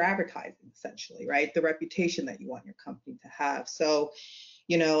what you're advertising, essentially, right? The reputation that you want your company to have. So,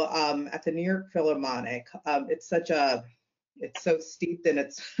 at the New York Philharmonic, it's so steeped in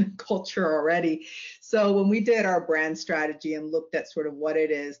its culture already. So when we did our brand strategy and looked at sort of what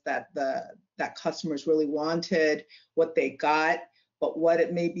it is that that customers really wanted, what they got, but what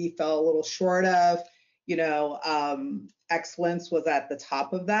it maybe fell a little short of, excellence was at the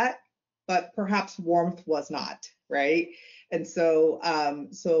top of that, but perhaps warmth was not, right? And so,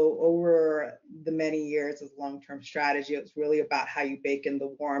 over the many years of long-term strategy, it was really about how you bake in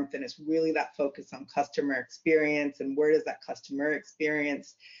the warmth, and it's really that focus on customer experience, and where does that customer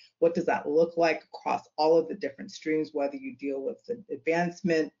experience, what does that look like across all of the different streams, whether you deal with the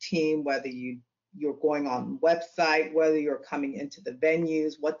advancement team, whether you're going on the website, whether you're coming into the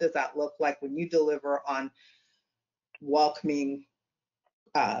venues, what does that look like when you deliver on welcoming,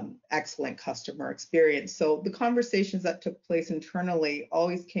 excellent customer experience. So the conversations that took place internally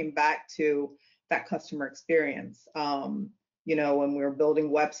always came back to that customer experience. When we were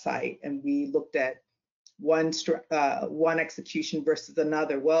building website and we looked at one execution versus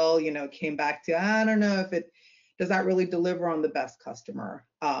another, well, it came back to, I don't know if does that really deliver on the best customer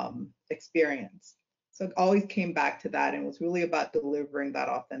experience. So it always came back to that, and it was really about delivering that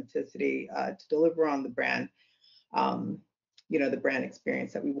authenticity, to deliver on the brand, the brand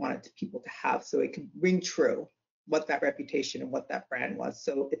experience that we wanted people to have, so it could ring true what that reputation and what that brand was.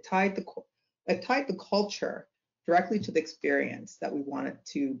 So it tied the culture directly to the experience that we wanted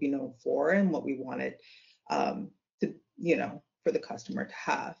to be known for, and what we wanted for the customer to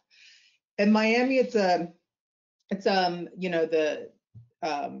have. In Miami, it's a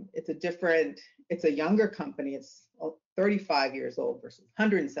younger company. It's 35 years old versus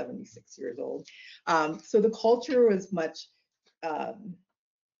 176 years old. So the culture was much,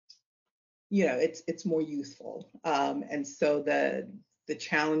 it's more youthful. And so the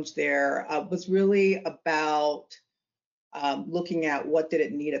challenge there was really about looking at what did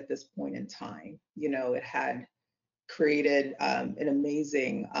it need at this point in time. It had created an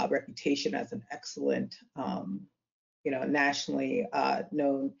amazing reputation as an excellent, nationally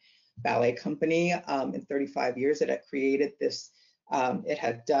known ballet company. In 35 years, it had created this, it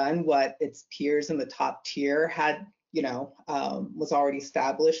had done what its peers in the top tier had, was already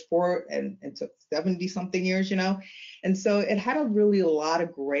established for, and took 70 something years, and so it had a lot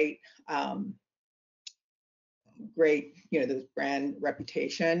of great, this brand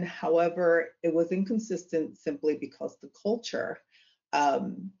reputation. However, it was inconsistent simply because the culture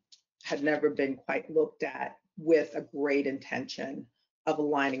had never been quite looked at with a great intention of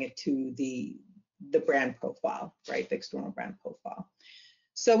aligning it to the brand profile, right? The external brand profile.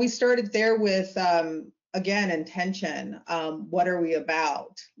 So we started there with, again, intention. What are we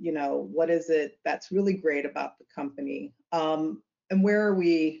about? What is it that's really great about the company? And where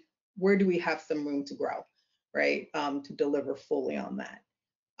do we have some room to grow, right? To deliver fully on that.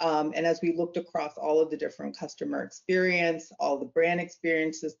 And as we looked across all of the different customer experience, all the brand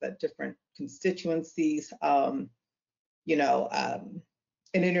experiences, that different constituencies,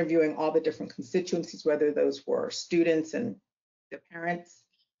 and interviewing all the different constituencies, whether those were students and their parents,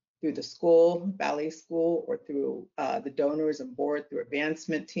 through the school, ballet school, or through the donors and board, through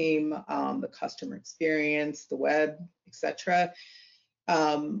advancement team, the customer experience, the web, etc.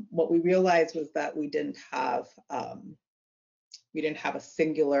 What we realized was that we didn't have a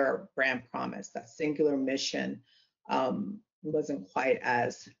singular brand promise. That singular mission wasn't quite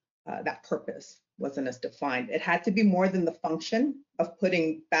as, that purpose wasn't as defined. It had to be more than the function of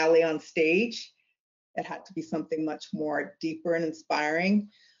putting ballet on stage. It had to be something much more deeper and inspiring.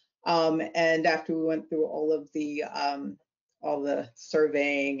 And after we went through all the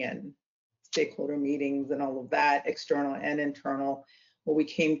surveying and stakeholder meetings and all of that, external and internal, what we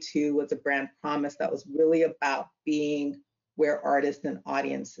came to was a brand promise that was really about being where artists and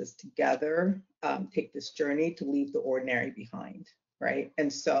audiences together take this journey to leave the ordinary behind, right?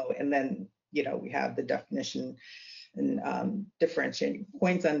 And so, and then, you know, we have the definition and differentiating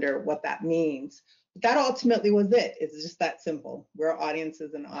points under what that means. But that ultimately was it. It's just that simple, where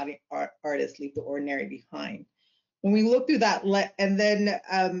audiences and artists leave the ordinary behind. When we look through that, and then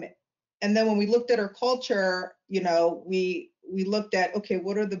when we looked at our culture, you know, we looked at, okay,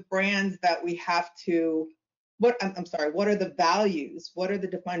 what are the brands that we have to, what are the values? What are the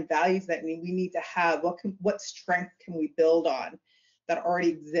defined values that we need to have? What strength can we build on that already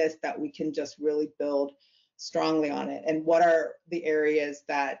exists that we can just really build strongly on it? And what are the areas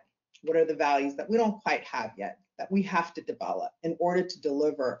that, what are the values that we don't quite have yet, that we have to develop in order to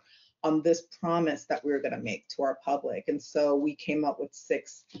deliver on this promise that we're going to make to our public? And so we came up with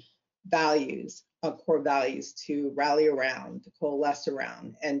 6 values, core values to rally around, to coalesce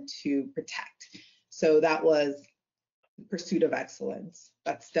around, and to protect. So that was the pursuit of excellence.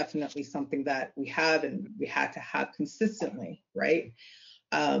 That's definitely something that we have and we had to have consistently, right?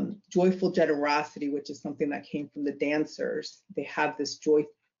 Joyful generosity, which is something that came from the dancers. They have this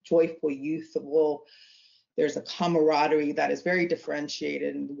joyful, youthful, there's a camaraderie that is very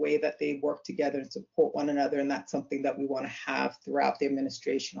differentiated in the way that they work together and support one another. And that's something that we want to have throughout the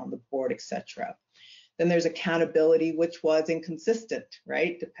administration, on the board, etc. Then there's accountability, which was inconsistent,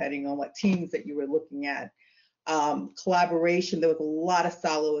 right? Depending on what teams that you were looking at. Collaboration, there was a lot of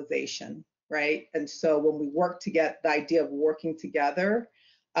soloization, right? And so when we work together, the idea of working together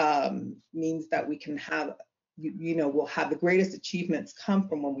means that we can have, you know, we'll have the greatest achievements come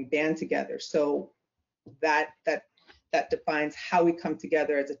from when we band together. So that defines how we come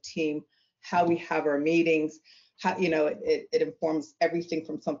together as a team, how we have our meetings, how, you know, it informs everything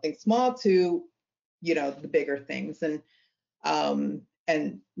from something small to, you know, the bigger things. And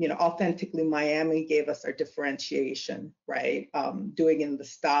you know, authentically Miami gave us our differentiation, right? Doing in the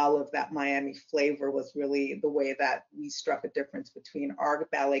style of that Miami flavor was really the way that we struck a difference between our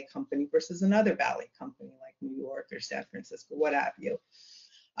ballet company versus another ballet company like New York or San Francisco, what have you.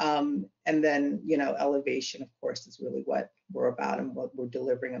 And then, you know, elevation, of course, is really what we're about and what we're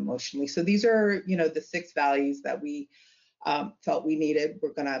delivering emotionally. So these are, you know, the 6 values that we felt we needed.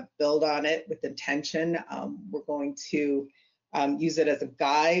 We're going to build on it with intention. We're going to use it as a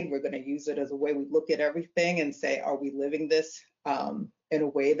guide. We're going to use it as a way we look at everything and say, are we living this in a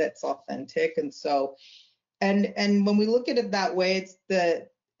way that's authentic? And so, and when we look at it that way,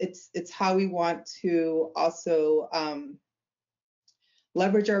 it's how we want to also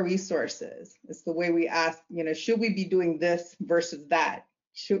leverage our resources. It's the way we ask, you know, should we be doing this versus that?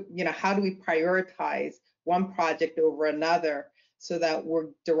 Should, you know, how do we prioritize one project over another so that we're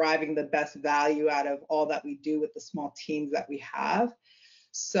deriving the best value out of all that we do with the small teams that we have?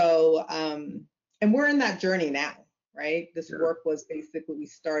 So, and we're in that journey now, right? This work was basically, we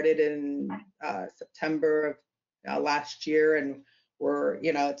started in September of last year, and we're,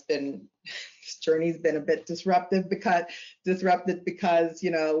 you know, it's been, this journey's been a bit disrupted because,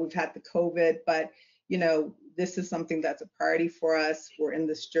 you know, we've had the COVID, but, you know, this is something that's a priority for us. We're in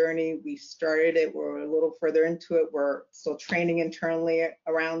this journey. We started it. We're a little further into it. We're still training internally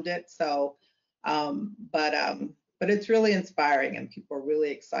around it. So, but it's really inspiring and people are really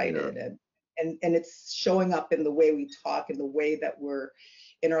excited, and it's showing up in the way we talk, in the way that we're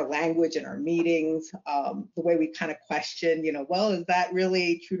in our language, in our meetings, the way we kind of question, you know, well, is that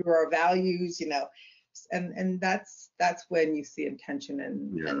really true to our values, you know? And that's when you see intention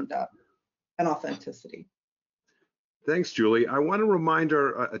and authenticity. Thanks, Julii. I want to remind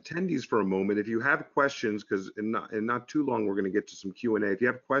our attendees for a moment, if you have questions, because in not too long, we're going to get to some Q&A. If you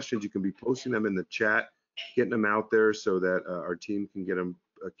have questions, you can be posting them in the chat, getting them out there so that our team can get them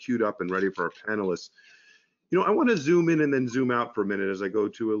queued up and ready for our panelists. You know, I want to zoom in and then zoom out for a minute as I go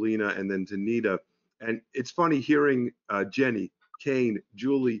to Elena and then to Nita. And it's funny hearing Jenny, Kane,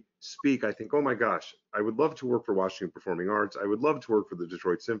 Julii speak. I think, oh my gosh, I would love to work for Washington Performing Arts. I would love to work for the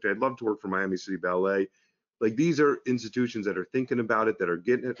Detroit Symphony. I'd love to work for Miami City Ballet. Like, these are institutions that are thinking about it, that are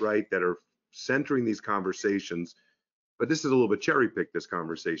getting it right, that are centering these conversations. But this is a little bit cherry picked, this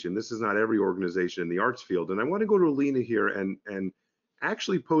conversation. This is not every organization in the arts field. And I want to go to Elena here and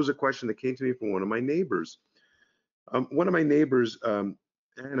actually pose a question that came to me from one of my neighbors. One of my neighbors,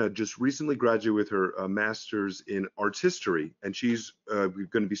 Anna, just recently graduated with her master's in arts history, and she's going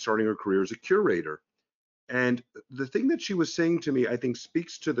to be starting her career as a curator. And the thing that she was saying to me, I think,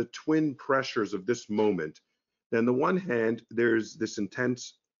 speaks to the twin pressures of this moment. On the one hand, there's this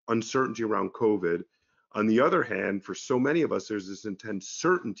intense uncertainty around COVID. On the other hand, for so many of us, there's this intense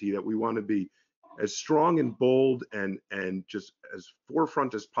certainty that we want to be as strong and bold and just as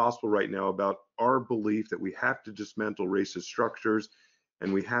forefront as possible right now about our belief that we have to dismantle racist structures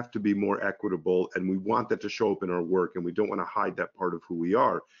and we have to be more equitable, and we want that to show up in our work, and we don't want to hide that part of who we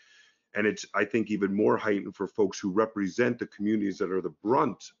are. And it's, I think, even more heightened for folks who represent the communities that are the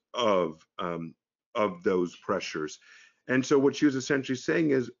brunt of those pressures. And so what she was essentially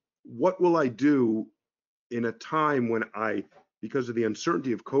saying is, what will I do in a time when because of the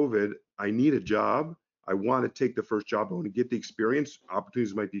uncertainty of COVID, I need a job. I want to take the first job. I want to get the experience.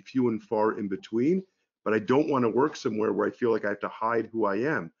 Opportunities might be few and far in between, but I don't want to work somewhere where I feel like I have to hide who I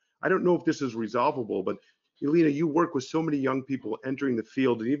am. I don't know if this is resolvable, but Elena, you work with so many young people entering the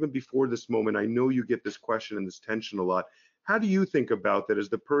field, and even before this moment, I know you get this question and this tension a lot. How do you think about that as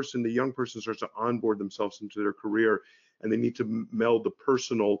the young person starts to onboard themselves into their career and they need to meld the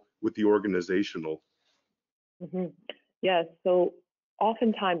personal with the organizational? Mm-hmm. Yes, so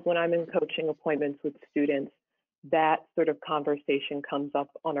oftentimes when I'm in coaching appointments with students, that sort of conversation comes up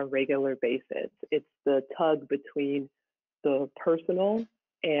on a regular basis. It's the tug between the personal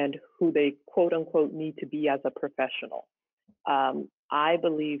and who they quote unquote need to be as a professional. I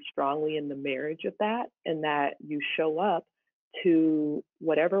believe strongly in the marriage of that, and that you show up to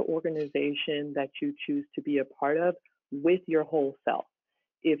whatever organization that you choose to be a part of with your whole self.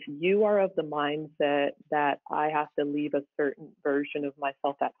 If you are of the mindset that I have to leave a certain version of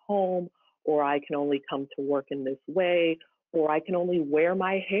myself at home, or I can only come to work in this way, or I can only wear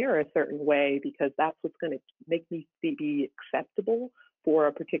my hair a certain way because that's what's going to make me be acceptable for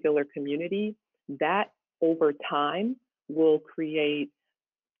a particular community, that over time will create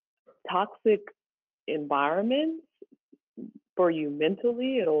toxic environments for you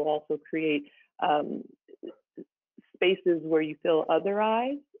mentally. It'll also create spaces where you feel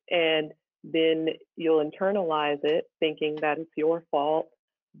otherized, and then you'll internalize it thinking that it's your fault,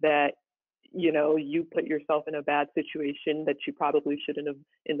 that you put yourself in a bad situation that you probably shouldn't have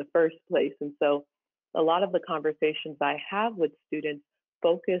in the first place. And so a lot of the conversations I have with students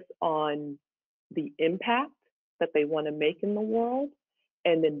focus on the impact that they want to make in the world,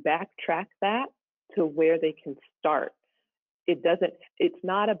 and then backtrack that to where they can start. It's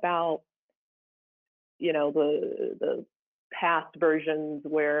not about the past versions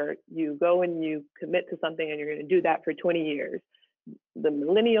where you go and you commit to something and you're going to do that for 20 years. The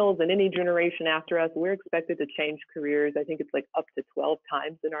millennials and any generation after us, we're expected to change careers. I think it's like up to 12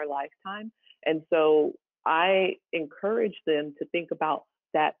 times in our lifetime. And so I encourage them to think about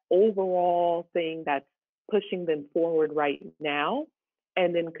that overall thing that's pushing them forward right now,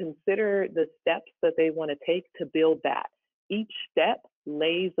 and then consider the steps that they want to take to build that. Each step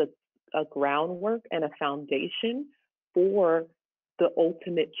lays a groundwork and a foundation for the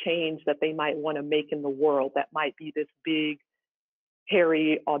ultimate change that they might want to make in the world. That might be this big,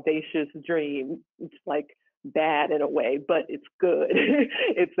 hairy, audacious dream. It's like bad in a way, but it's good.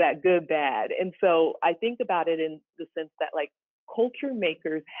 It's that good bad. And so I think about it in the sense that like culture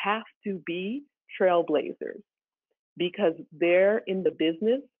makers have to be trailblazers, because they're in the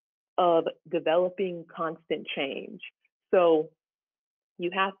business of developing constant change. So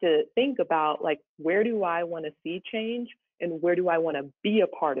you have to think about like, where do I want to see change and where do I want to be a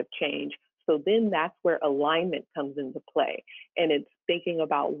part of change? So then that's where alignment comes into play. And it's thinking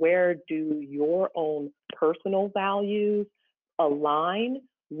about where do your own personal values align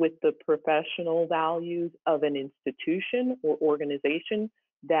with the professional values of an institution or organization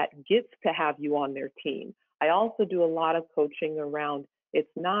that gets to have you on their team. I also do a lot of coaching around, it's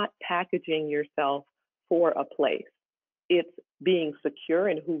not packaging yourself for a place. It's being secure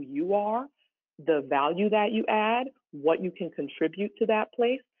in who you are, the value that you add, what you can contribute to that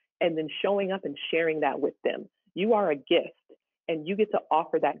place, and then showing up and sharing that with them. You are a gift, and you get to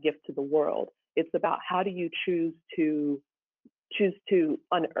offer that gift to the world. It's about how do you choose to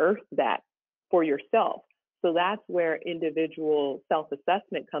unearth that for yourself. So that's where individual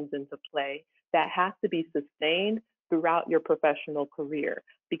self-assessment comes into play. That has to be sustained throughout your professional career,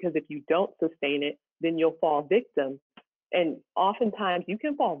 because if you don't sustain it, then you'll fall victim. And oftentimes you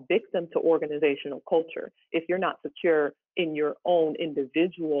can fall victim to organizational culture if you're not secure in your own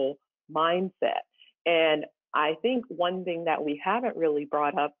individual mindset. And I think one thing that we haven't really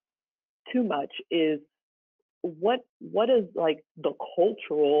brought up too much is what does like the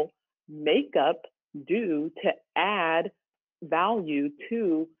cultural makeup do to add value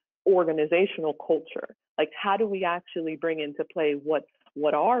to organizational culture? Like, how do we actually bring into play what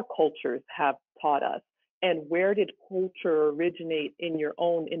our cultures have taught us? And where did culture originate in your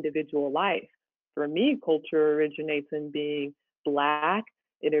own individual life? For me, culture originates in being Black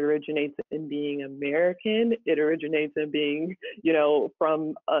It originates in being American. It originates in being,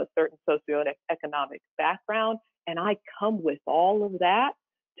 from a certain socioeconomic background. And I come with all of that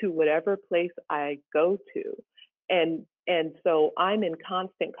to whatever place I go to. And so I'm in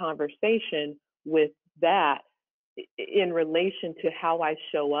constant conversation with that in relation to how I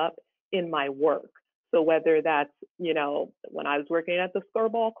show up in my work. So whether that's, when I was working at the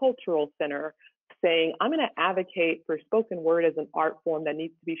Skirball Cultural Center, saying I'm going to advocate for spoken word as an art form that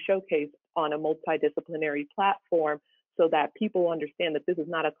needs to be showcased on a multidisciplinary platform so that people understand that this is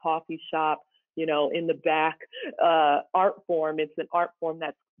not a coffee shop, in the back art form. It's an art form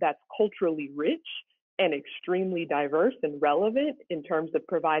that's culturally rich and extremely diverse and relevant in terms of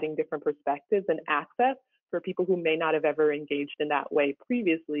providing different perspectives and access for people who may not have ever engaged in that way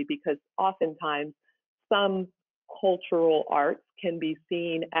previously, because oftentimes some cultural arts can be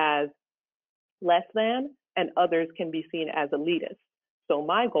seen as less than and others can be seen as elitist. So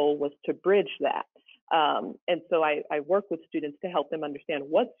my goal was to bridge that. And so I work with students to help them understand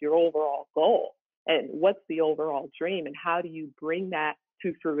what's your overall goal and what's the overall dream and how do you bring that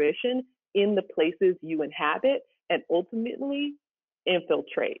to fruition in the places you inhabit and ultimately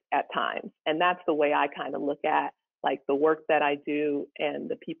infiltrate at times. And that's the way I kind of look at like the work that I do and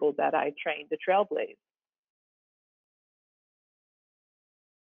the people that I train to trailblaze.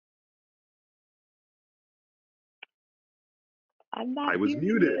 I was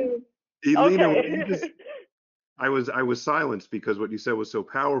muted. Elena, Okay. I was silenced because what you said was so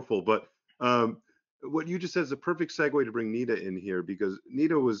powerful, but what you just said is a perfect segue to bring Nita in here, because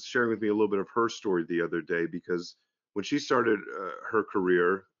Nita was sharing with me a little bit of her story the other day, because when she started her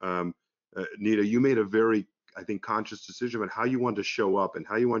career, Nita, you made a very, I think, conscious decision about how you wanted to show up and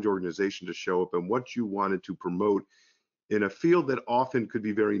how you wanted your organization to show up and what you wanted to promote in a field that often could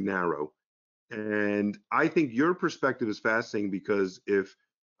be very narrow. And I think your perspective is fascinating, because if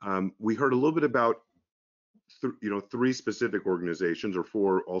we heard a little bit about three specific organizations, or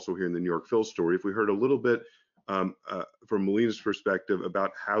four also here in the New York Phil story, if we heard a little bit from Melina's perspective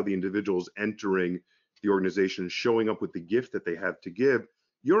about how the individuals entering the organization, showing up with the gift that they have to give,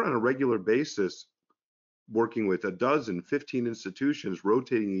 you're on a regular basis working with 12, 15 institutions,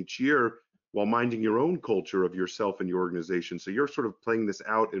 rotating each year while minding your own culture of yourself and your organization. So you're sort of playing this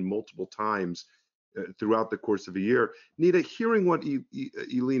out in multiple times throughout the course of a year. Nita, hearing what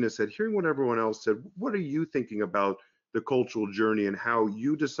Elena said, hearing what everyone else said, what are you thinking about the cultural journey and how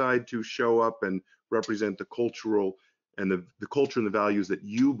you decide to show up and represent the cultural and the culture and the values that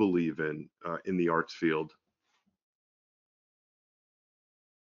you believe in the arts field?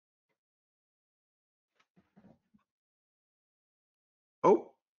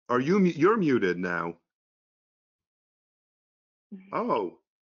 Oh, you're muted now. Oh,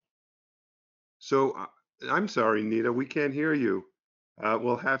 so I'm sorry, Nita, we can't hear you.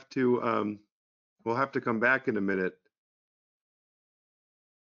 We'll have to come back in a minute.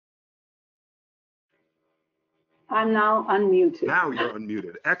 I'm now unmuted. Now you're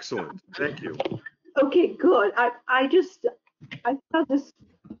unmuted. Excellent. Thank you. Okay, good. I thought just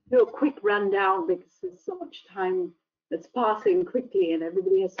do a quick rundown because there's so much time that's passing quickly and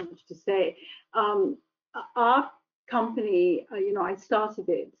everybody has so much to say. Our company, I started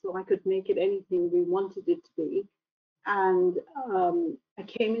it so I could make it anything we wanted it to be. And I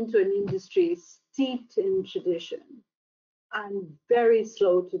came into an industry steeped in tradition and very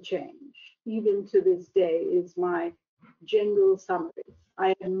slow to change. Even to this day is my general summary.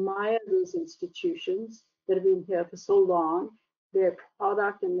 I admire those institutions that have been here for so long. Their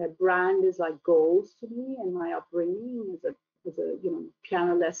product and their brand is like gold to me, and my upbringing as a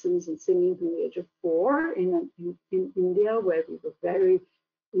piano lessons and singing from the age of 4 in India, where we were very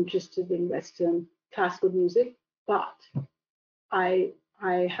interested in Western classical music. But I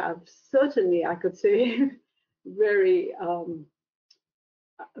have certainly, I could say, very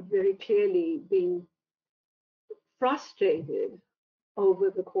clearly been frustrated over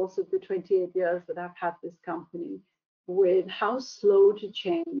the course of the 28 years that I've had this company with how slow to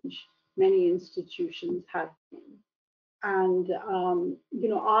change many institutions have been. And,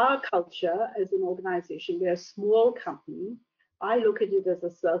 our culture as an organization, we're a small company. I look at it as a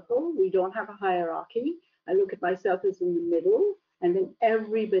circle. We don't have a hierarchy. I look at myself as in the middle, and then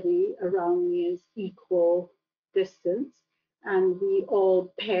everybody around me is equal distance. And we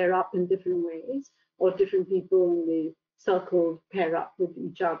all pair up in different ways, or different people in the circle pair up with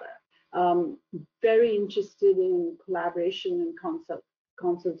each other. Very interested in collaboration and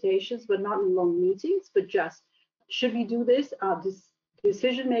consultations, but not in long meetings, but just, should we do this? Our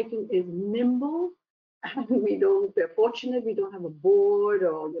decision making is nimble, and we're fortunate we don't have a board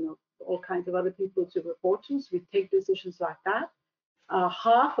or all kinds of other people to report to, so we take decisions like that.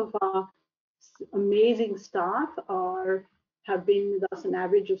 Half of our amazing staff have been with us an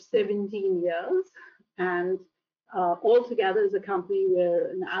average of 17 years, and altogether as a company,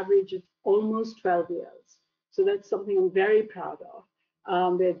 we're an average of almost 12 years. So that's something I'm very proud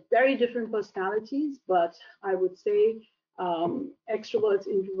of. They're very different personalities, but I would say extroverts,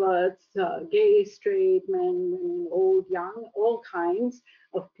 introverts, gay, straight, men, women, old, young, all kinds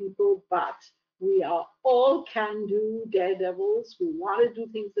of people, but we are all can-do daredevils. We want to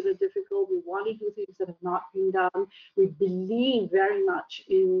do things that are difficult. We want to do things that have not been done. We believe very much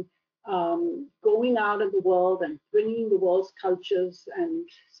in going out in the world and bringing the world's cultures, and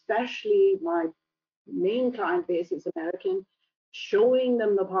especially my main client base is American, showing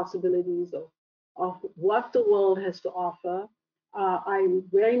them the possibilities of what the world has to offer. I'm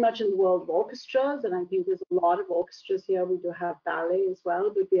very much in the world of orchestras, and I think there's a lot of orchestras here. We do have ballet as well,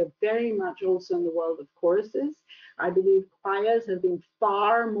 but we are very much also in the world of choruses. I believe choirs have been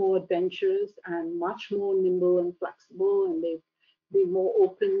far more adventurous and much more nimble and flexible, and they've been more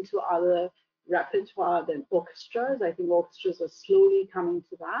open to other repertoire than orchestras. I think orchestras are slowly coming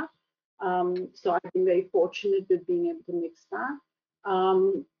to that. So I've been very fortunate with being able to mix that.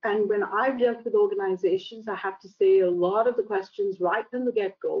 And when I've dealt with organizations, I have to say a lot of the questions right from the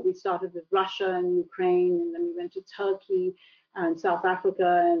get-go, we started with Russia and Ukraine, and then we went to Turkey and South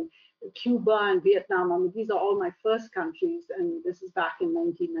Africa and Cuba and Vietnam. I mean, these are all my first countries, and this is back in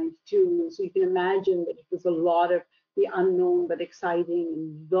 1992. So you can imagine that it was a lot of the unknown but exciting,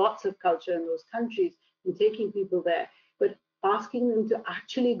 and lots of culture in those countries, and taking people there. But asking them to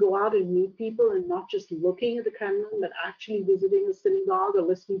actually go out and meet people, and not just looking at the Kremlin, but actually visiting a synagogue or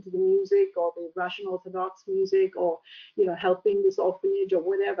listening to the music or the Russian Orthodox music, or helping this orphanage or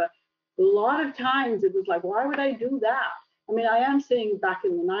whatever. A lot of times it was like, why would I do that? I mean, I am saying back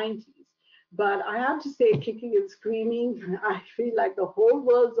in the 90s, but I have to say, kicking and screaming, I feel like the whole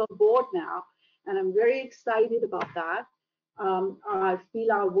world's on board now, and I'm very excited about that. I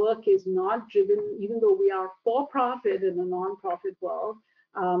feel our work is not driven, even though we are for-profit in a non-profit world,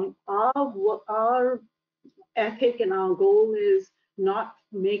 our ethic and our goal is not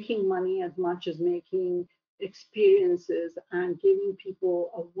making money as much as making experiences and giving people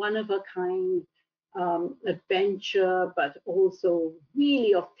a one-of-a-kind adventure, but also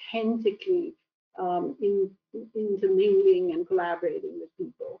really authentically intermingling and collaborating with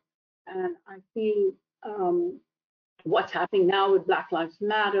people. And I feel what's happening now with Black Lives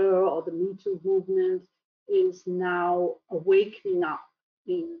Matter or the Me Too movement is now awakening up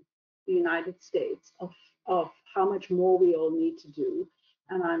in the United States of how much more we all need to do.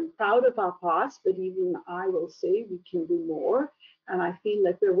 And I'm proud of our past, but even I will say we can do more. And I feel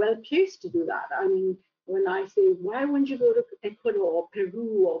like we're well placed to do that. I mean, when I say, why wouldn't you go to Ecuador or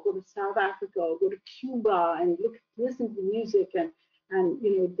Peru or go to South Africa or go to Cuba and listen to the music, and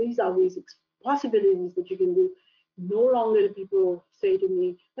these are these possibilities that you can do. No longer do people say to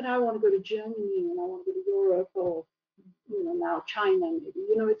me, but I want to go to Germany and I want to go to Europe, or now China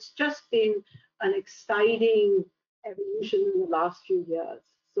maybe. It's just been an exciting evolution in the last few years.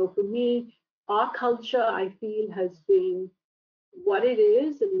 So for me, our culture, I feel, has been what it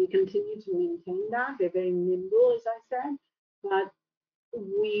is, and we continue to maintain that. We're very nimble, as I said, but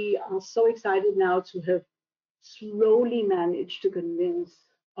we are so excited now to have slowly managed to convince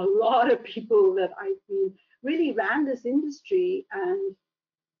a lot of people that I feel really ran this industry and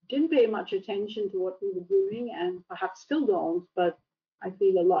didn't pay much attention to what we were doing, and perhaps still don't, but I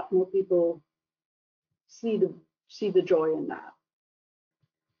feel a lot more people see the joy in that.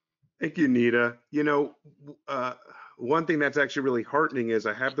 Thank you, Nita. One thing that's actually really heartening is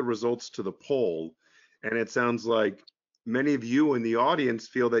I have the results to the poll, and it sounds like many of you in the audience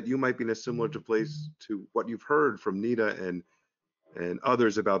feel that you might be in a similar place to what you've heard from Nita and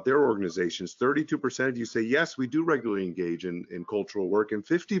others about their organizations. 32% of you say, yes, we do regularly engage in cultural work, and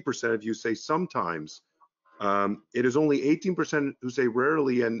 50% of you say sometimes. It is only 18% who say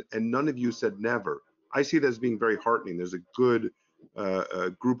rarely, and none of you said never. I see that as being very heartening. There's a good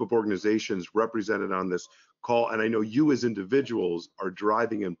group of organizations represented on this call, and I know you as individuals are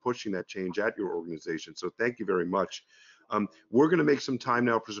driving and pushing that change at your organization, so thank you very much. We're going to make some time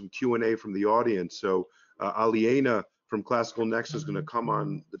now for some Q&A from the audience, so Elena from Classical Next is going to come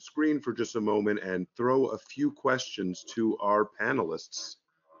on the screen for just a moment and throw a few questions to our panelists.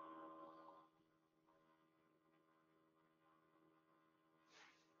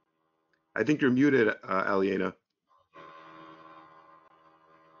 I think you're muted, Elena.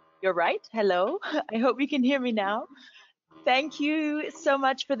 You're right. Hello. I hope you can hear me now. Thank you so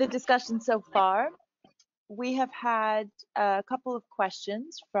much for the discussion so far. We have had a couple of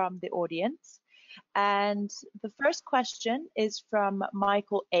questions from the audience. And the first question is from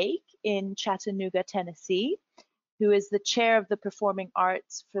Michael Ake in Chattanooga, Tennessee, who is the chair of the performing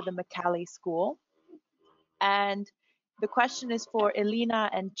arts for the McCallie School. And the question is for Elena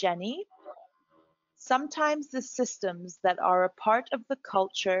and Jenny. Sometimes the systems that are a part of the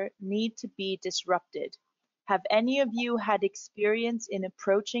culture need to be disrupted. Have any of you had experience in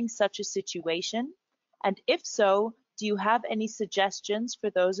approaching such a situation? And if so, do you have any suggestions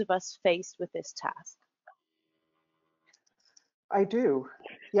for those of us faced with this task? I do.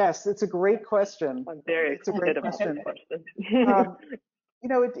 Yes, it's a great question. I'm very excited about this question. You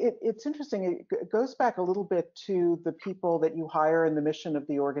know, it's interesting. It goes back a little bit to the people that you hire and the mission of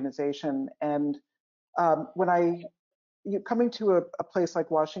the organization. And when coming to a place like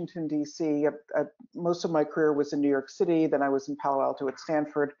Washington, D.C., most of my career was in New York City, then I was in Palo Alto at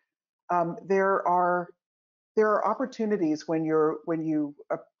Stanford. There are opportunities when you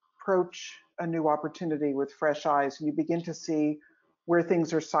approach a new opportunity with fresh eyes, and you begin to see where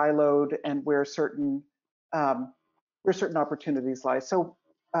things are siloed and where certain opportunities lie. So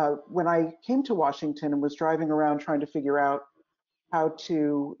when I came to Washington and was driving around trying to figure out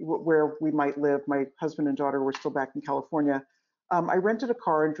where we might live, my husband and daughter were still back in California. I rented a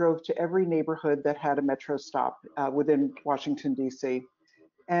car and drove to every neighborhood that had a metro stop within Washington, D.C.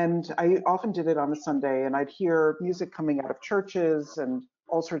 And I often did it on a Sunday, and I'd hear music coming out of churches and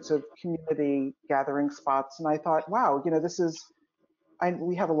all sorts of community gathering spots. And I thought, wow, you know,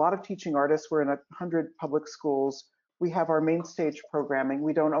 we have a lot of teaching artists. We're in 100 public schools. We have our main stage programming.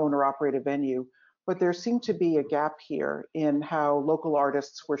 We don't own or operate a venue, but there seemed to be a gap here in how local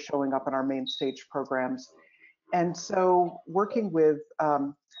artists were showing up in our main stage programs. And so working with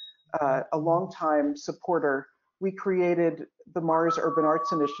a longtime supporter, we created the Mars Urban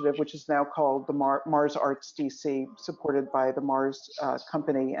Arts Initiative, which is now called the Mars Arts DC, supported by the Mars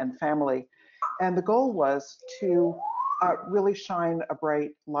company and family. And the goal was to really shine a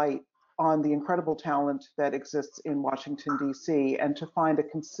bright light on the incredible talent that exists in Washington, D.C., and to find a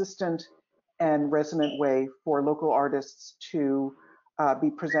consistent and resonant way for local artists to be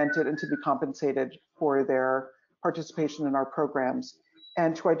presented and to be compensated for their participation in our programs,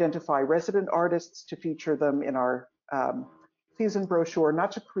 and to identify resident artists, to feature them in our season brochure,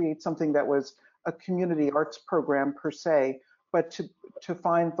 not to create something that was a community arts program per se, but to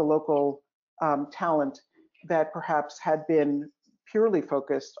find the local talent that perhaps had been purely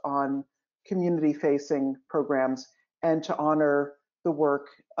focused on community-facing programs, and to honor the work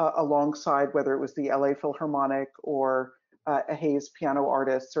alongside, whether it was the LA Philharmonic or a Hayes piano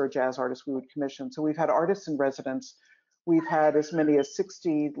artist or a jazz artist we would commission. So we've had artists in residence. We've had as many as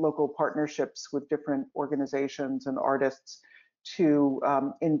 60 local partnerships with different organizations and artists to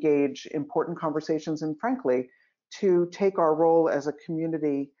engage important conversations, and frankly, to take our role as a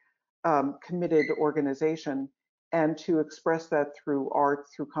community committed organization and to express that through art,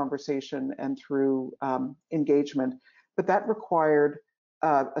 through conversation, and through engagement. But that required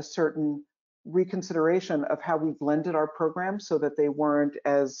a certain reconsideration of how we blended our programs so that they weren't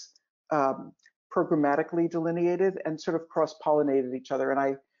as programmatically delineated and sort of cross-pollinated each other. And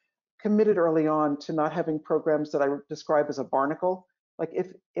I committed early on to not having programs that I describe as a barnacle. Like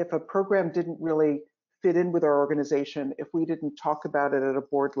if a program didn't really fit in with our organization, if we didn't talk about it at a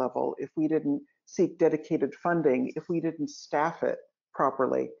board level, if we didn't seek dedicated funding, if we didn't staff it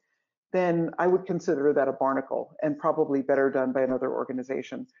properly, then I would consider that a barnacle and probably better done by another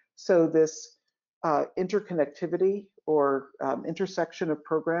organization. So this interconnectivity or intersection of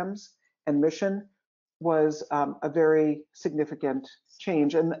programs and mission was a very significant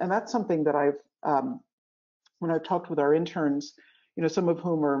change. And that's something that when I've talked with our interns, you know, some of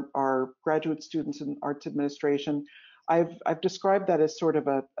whom are graduate students in arts administration, I've described that as sort of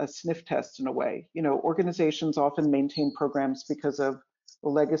a sniff test in a way. You know, organizations often maintain programs because of the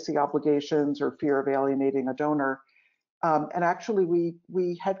legacy obligations or fear of alienating a donor. And actually,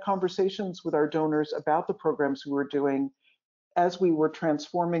 we had conversations with our donors about the programs we were doing as we were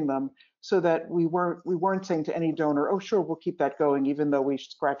transforming them, so that we weren't saying to any donor, "Oh, sure, we'll keep that going," even though we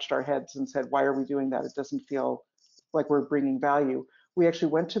scratched our heads and said, "Why are we doing that? It doesn't feel like we're bringing value." We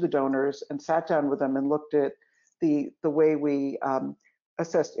actually went to the donors and sat down with them and looked at the way we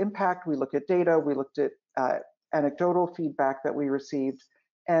assessed impact. We looked at data. We looked at anecdotal feedback that we received.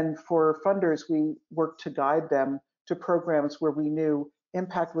 And for funders, we worked to guide them to programs where we knew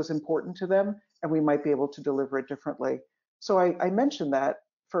impact was important to them and we might be able to deliver it differently. So I mentioned that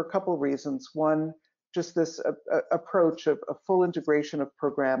for a couple of reasons. One, just this approach of a full integration of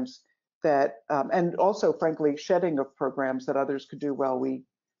programs that, and also frankly, shedding of programs that others could do well. We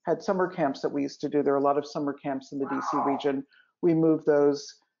had summer camps that we used to do. There are a lot of summer camps in the DC region. We moved those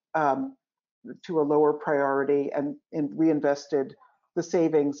to a lower priority and reinvested the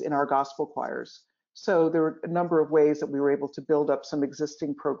savings in our gospel choirs. So there were a number of ways that we were able to build up some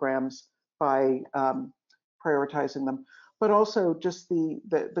existing programs by prioritizing them, but also just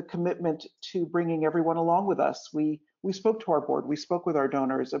the commitment to bringing everyone along with us. We spoke to our board, we spoke with our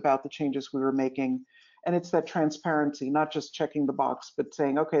donors about the changes we were making, and it's that transparency, not just checking the box, but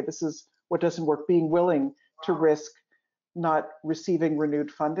saying, okay, this is what doesn't work, being willing to risk not receiving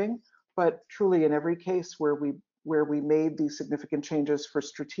renewed funding, but truly in every case where we made these significant changes for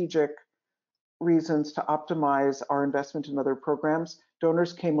strategic reasons to optimize our investment in other programs,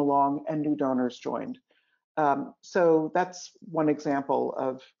 donors came along and new donors joined. So that's one example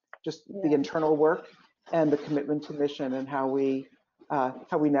of just the internal work and the commitment to mission and how we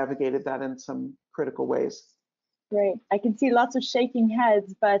navigated that in some critical ways. Great. I can see lots of shaking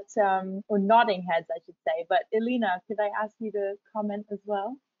heads, but or nodding heads, I should say. But Elena, could I ask you to comment as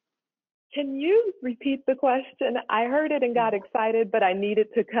well? Can you repeat the question? I heard it and got excited, but I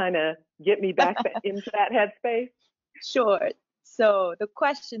needed to kind of get me back into that headspace. Sure. So the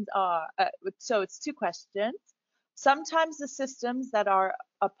questions are, so it's two questions. Sometimes the systems that are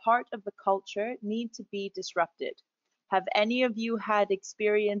a part of the culture need to be disrupted. Have any of you had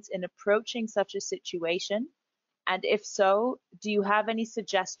experience in approaching such a situation? And if so, do you have any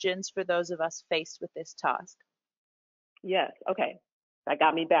suggestions for those of us faced with this task? Yes. Okay. That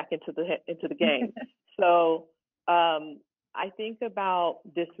got me back into the game. So I think about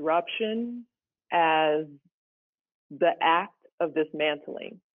disruption as the act of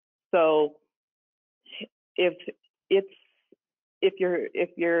dismantling. So if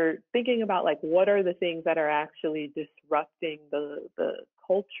you're thinking about like what are the things that are actually disrupting the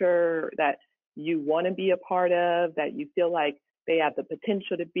culture that you want to be a part of, that you feel like they have the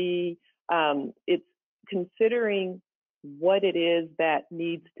potential to be, it's considering what it is that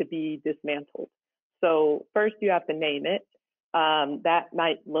needs to be dismantled. So first you have to name it. That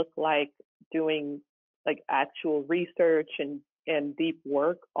might look like doing like actual research and deep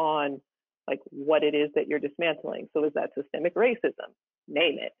work on like what it is that you're dismantling. So is that systemic racism?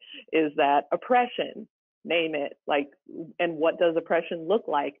 Name it. Is that oppression? Name it. Like, and what does oppression look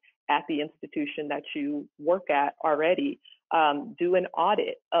like at the institution that you work at already? Do an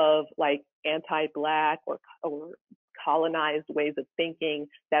audit of like anti-Black or colonized ways of thinking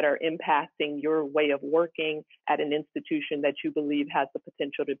that are impacting your way of working at an institution that you believe has the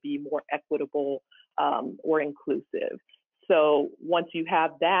potential to be more equitable or inclusive. So once you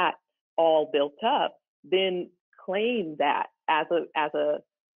have that all built up, then claim that as an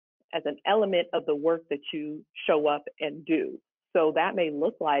element of the work that you show up and do. So that may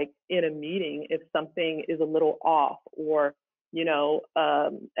look like in a meeting if something is a little off, or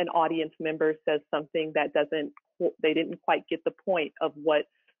an audience member says something that they didn't quite get the point of what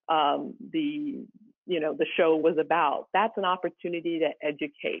the show was about. That's an opportunity to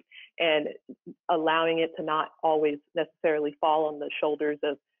educate, and allowing it to not always necessarily fall on the shoulders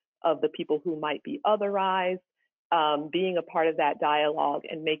of the people who might be otherized, being a part of that dialogue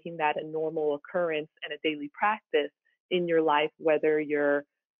and making that a normal occurrence and a daily practice in your life, whether you're,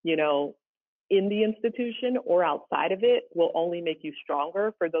 in the institution or outside of it, will only make you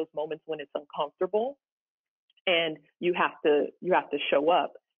stronger for those moments when it's uncomfortable. And you have to show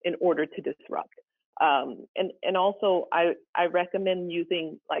up in order to disrupt. And also I recommend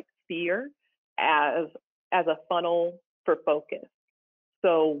using like fear as a funnel for focus.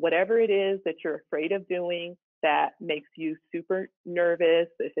 So whatever it is that you're afraid of doing that makes you super nervous,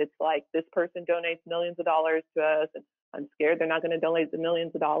 if it's like this person donates millions of dollars to us and I'm scared they're not going to donate the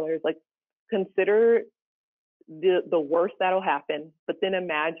millions of dollars, like consider the worst that'll happen, but then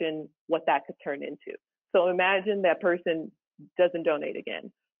imagine what that could turn into. So imagine that person doesn't donate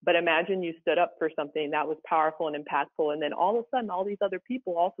again, but imagine you stood up for something that was powerful and impactful, and then all of a sudden all these other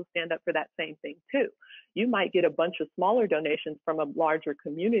people also stand up for that same thing too. You might get a bunch of smaller donations from a larger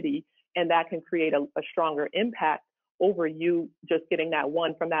community, and that can create a stronger impact over you just getting that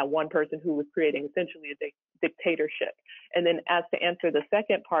one from that one person who was creating essentially a dictatorship. And then as to answer the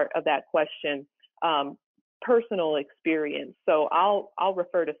second part of that question, personal experience. So I'll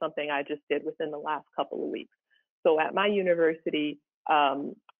refer to something I just did within the last couple of weeks. So at my university,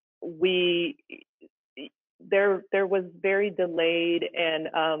 there was very delayed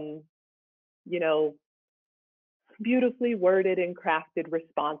and beautifully worded and crafted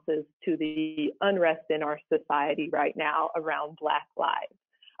responses to the unrest in our society right now around Black lives.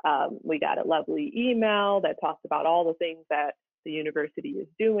 We got a lovely email that talks about all the things that the university is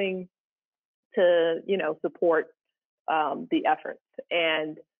doing to, support the efforts.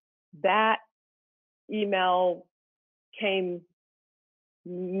 And that email came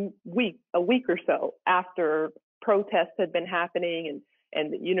a week or so after protests had been happening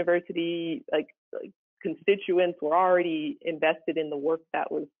and the university like constituents were already invested in the work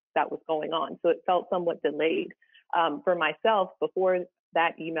that was going on. So it felt somewhat delayed. For myself, before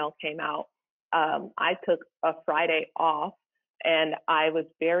that email came out, I took a Friday off and I was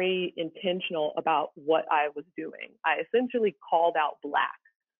very intentional about what I was doing. I essentially called out Black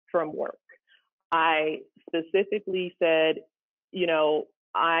from work. I specifically said, you know,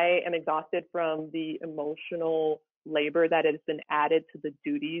 I am exhausted from the emotional labor that has been added to the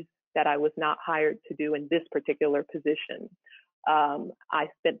duties that I was not hired to do in this particular position. I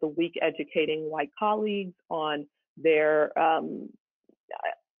spent the week educating white colleagues on their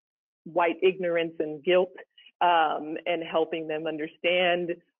white ignorance and guilt, and helping them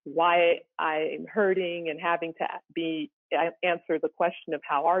understand why I'm hurting and having to answer the question of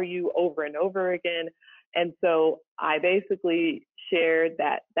how are you over and over again. And so I basically shared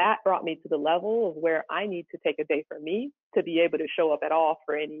that brought me to the level of where I need to take a day for me to be able to show up at all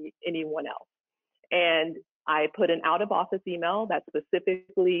for anyone else. And I put an out of office email that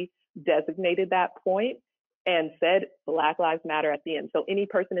specifically designated that point and said Black Lives Matter at the end. So any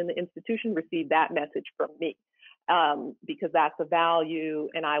person in the institution received that message from me, because that's a value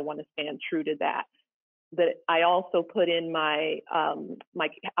and I want to stand true to that. That I also put in my my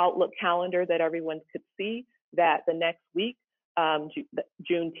Outlook calendar that everyone could see that the next week,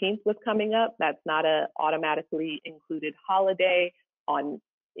 Juneteenth was coming up. That's not a automatically included holiday on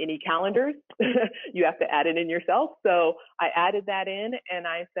any calendars. You have to add it in yourself. So I added that in and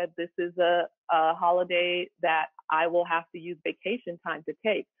I said, this is a holiday that I will have to use vacation time to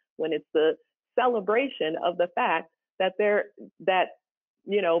take when it's the celebration of the fact that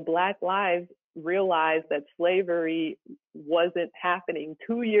you know, Black lives realized that slavery wasn't happening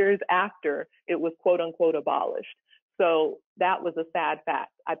 2 years after it was quote unquote abolished. So that was a sad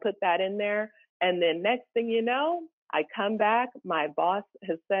fact. I put that in there. And then next thing you know, I come back, my boss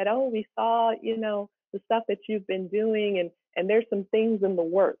has said, oh, we saw, you know, the stuff that you've been doing and there's some things in the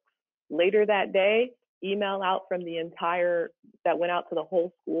works. Later that day, email out from that went out to the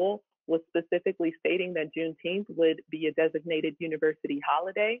whole school was specifically stating that Juneteenth would be a designated university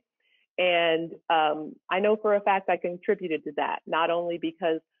holiday. And I know for a fact I contributed to that, not only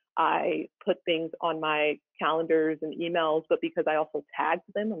because I put things on my calendars and emails, but because I also tagged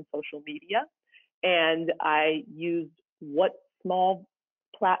them on social media. And I used what small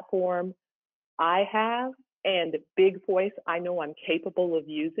platform I have and big voice I know I'm capable of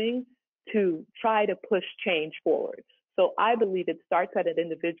using to try to push change forward. So I believe it starts at an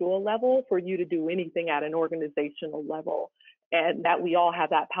individual level for you to do anything at an organizational level, and that we all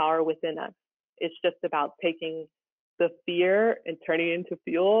have that power within us. It's just about taking the fear and turning it into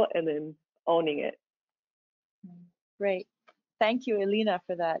fuel and then owning it. Great. Thank you, Elena,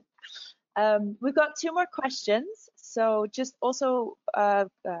 for that. We've got 2 more questions. So just also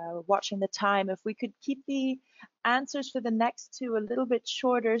watching the time, if we could keep the answers for the next 2 a little bit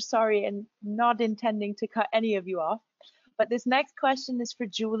shorter, sorry, and not intending to cut any of you off. But this next question is for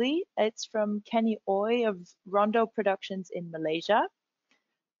Julii. It's from Kenny Oy of Rondo Productions in Malaysia.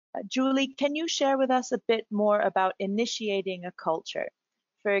 Julii, can you share with us a bit more about initiating a culture?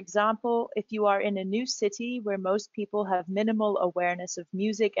 For example, if you are in a new city where most people have minimal awareness of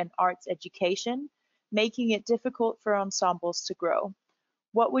music and arts education, making it difficult for ensembles to grow.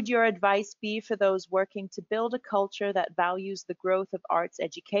 What would your advice be for those working to build a culture that values the growth of arts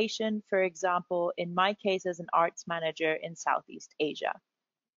education, for example, in my case as an arts manager in Southeast Asia?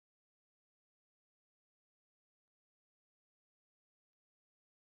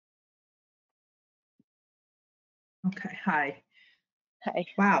 Okay, hi. Hi.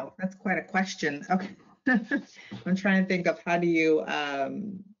 Wow, that's quite a question. Okay. I'm trying to think of how do you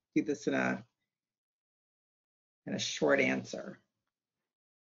do this in a short answer.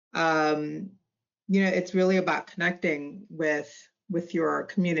 You know, it's really about connecting with your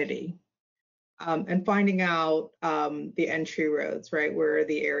community and finding out the entry roads, right? Where are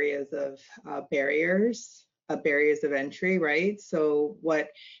the areas of barriers of entry, right? So where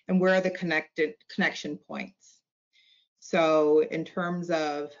are the connection points? So in terms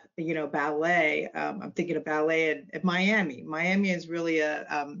of, you know, ballet, I'm thinking of ballet at Miami. Miami is really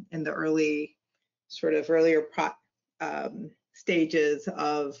in the earlier stages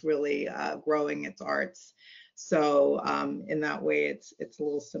of really growing its arts. So in that way, it's a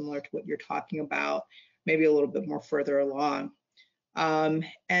little similar to what you're talking about, maybe a little bit more further along. What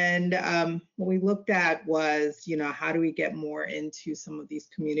we looked at was, you know, how do we get more into some of these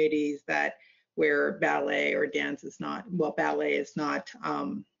communities where ballet or dance is not, well, ballet is not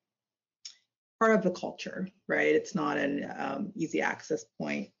part of the culture, right? It's not an easy access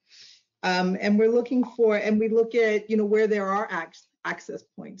point. And we're looking for, and we look at, where there are access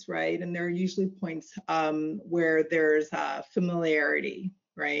points, right? And there are usually points where there's familiarity,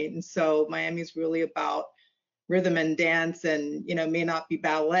 right? And so Miami is really about rhythm and dance, and may not be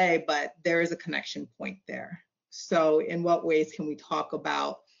ballet, but there is a connection point there. So in what ways can we talk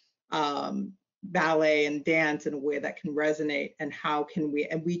about ballet and dance in a way that can resonate, and how can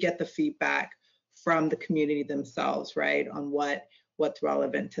we get the feedback from the community themselves, right, on what's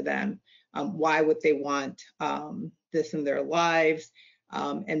relevant to them, why would they want this in their lives,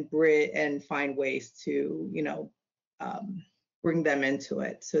 and find ways to bring them into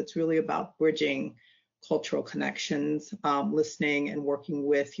it. So it's really about bridging cultural connections, listening and working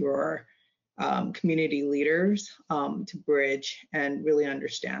with your community leaders to bridge and really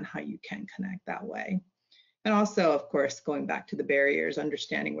understand how you can connect that way. And also, of course, going back to the barriers,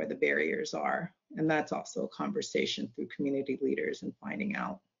 understanding where the barriers are. And that's also a conversation through community leaders and finding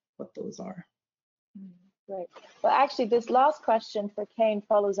out what those are. Great. Well, actually, this last question for Kane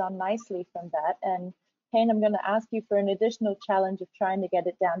follows on nicely from that. And Kane, I'm going to ask you for an additional challenge of trying to get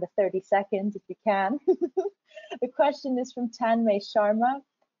it down to 30 seconds if you can. The question is from Tanmay Sharma,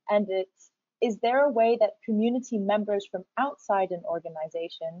 and it's, is there a way that community members from outside an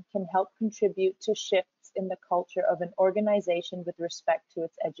organization can help contribute to shifts in the culture of an organization with respect to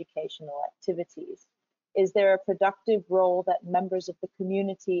its educational activities? Is there a productive role that members of the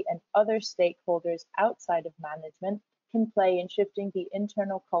community and other stakeholders outside of management can play in shifting the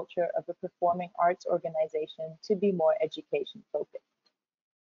internal culture of a performing arts organization to be more education focused?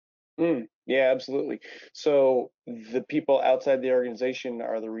 Yeah, absolutely. So the people outside the organization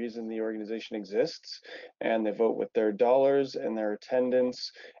are the reason the organization exists, and they vote with their dollars and their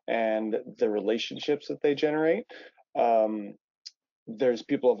attendance and the relationships that they generate. There's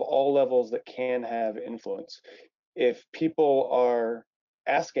people of all levels that can have influence. If people are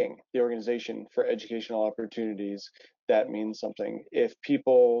asking the organization for educational opportunities, that means something. If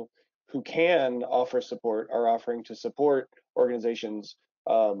people who can offer support are offering to support organizations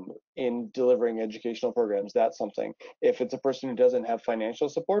in delivering educational programs, that's something. If it's a person who doesn't have financial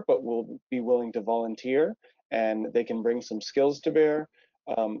support but will be willing to volunteer and they can bring some skills to bear,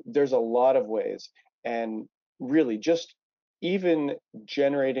 there's a lot of ways. And really just even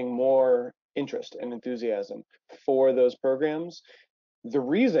generating more interest and enthusiasm for those programs. The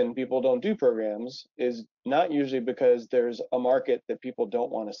reason people don't do programs is not usually because there's a market that people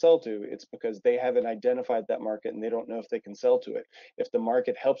don't want to sell to. It's because they haven't identified that market and they don't know if they can sell to it. If the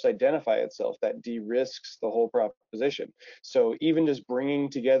market helps identify itself, that de-risks the whole proposition. So even just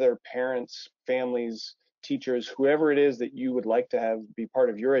bringing together parents, families, teachers, whoever it is that you would like to have be part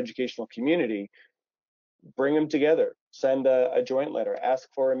of your educational community, bring them together, send a joint letter, ask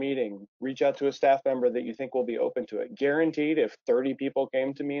for a meeting, reach out to a staff member that you think will be open to it. Guaranteed, if 30 people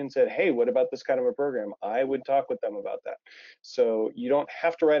came to me and said, hey, what about this kind of a program? I would talk with them about that. So you don't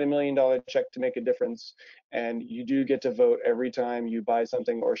have to write $1 million check to make a difference. And you do get to vote every time you buy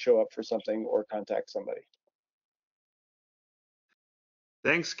something or show up for something or contact somebody.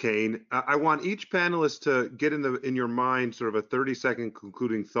 Thanks, Kane. I want each panelist to get in your mind sort of a 30-second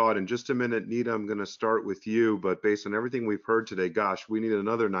concluding thought. In just a minute, Nita, I'm going to start with you, but based on everything we've heard today, gosh, we need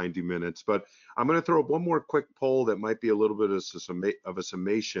another 90 minutes. But I'm going to throw up one more quick poll that might be a little bit of a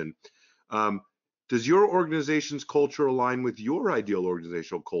summation. Does your organization's culture align with your ideal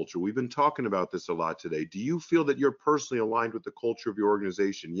organizational culture? We've been talking about this a lot today. Do you feel that you're personally aligned with the culture of your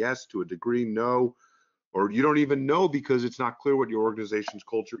organization? Yes, to a degree, no. Or you don't even know because it's not clear what your organization's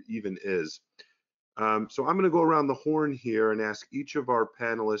culture even is. So I'm going to go around the horn here and ask each of our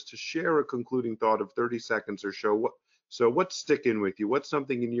panelists to share a concluding thought of 30 seconds or so. What's sticking with you? What's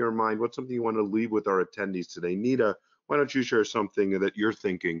something in your mind? What's something you want to leave with our attendees today? Nita, why don't you share something that you're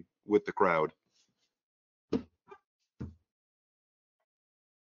thinking with the crowd?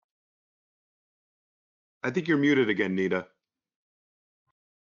 I think you're muted again, Nita.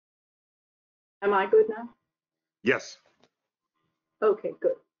 Am I good now? Yes. Okay,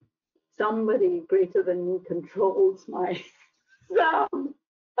 good. Somebody greater than me controls my sound.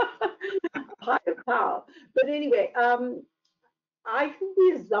 Higher power. But anyway, I think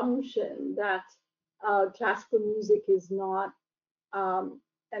the assumption that classical music is not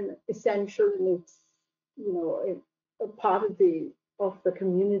an essential and it's, a part of the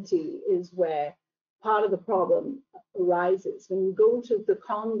community is where part of the problem arises. When you go to the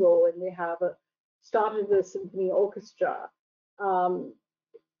Congo and they have started a symphony orchestra,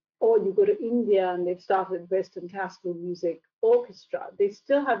 or you go to India and they've started Western classical music orchestra, they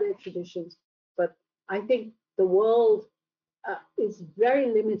still have their traditions, but I think the world is very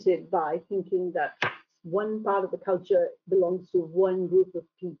limited by thinking that one part of the culture belongs to one group of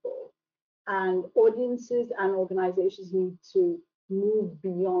people. And audiences and organizations need to move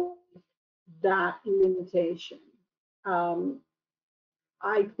beyond that limitation.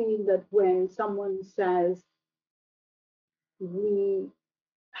 I feel that when someone says we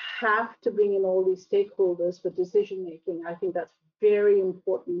have to bring in all these stakeholders for decision making, I think that's very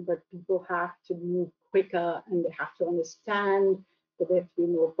important, but people have to move quicker and they have to understand that they have to be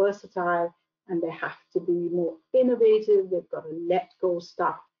more versatile and they have to be more innovative. They've got to let go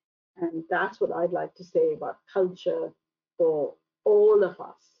stuff. And that's what I'd like to say about culture for all of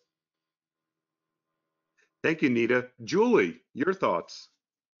us. Thank you, Nita. Julii, your thoughts?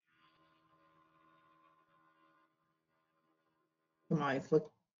 I'm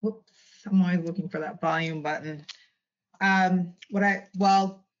always looking for that volume button.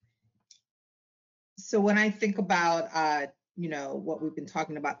 So when I think about what we've been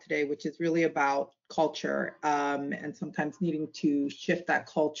talking about today, which is really about culture, and sometimes needing to shift that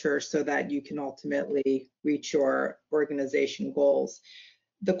culture so that you can ultimately reach your organization goals.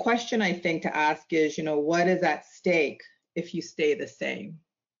 The question I think to ask is, what is at stake if you stay the same?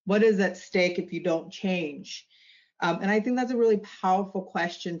 What is at stake if you don't change? And I think that's a really powerful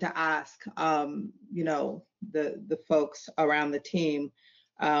question to ask, the folks around the team,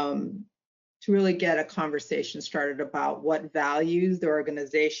 to really get a conversation started about what values the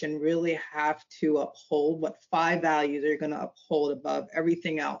organization really have to uphold, what 5 values are going to uphold above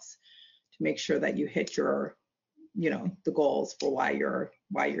everything else to make sure that you hit your, the goals for why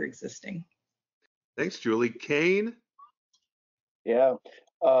you're existing. Thanks, Julii. Kane? Yeah.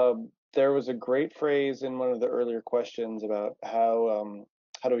 There was a great phrase in one of the earlier questions about how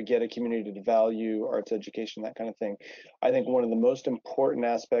do we get a community to value arts education, that kind of thing. I think one of the most important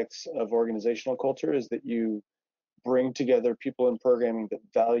aspects of organizational culture is that you bring together people in programming that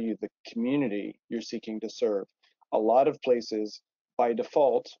value the community you're seeking to serve. A lot of places, by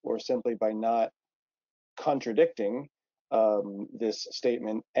default, or simply by not contradicting this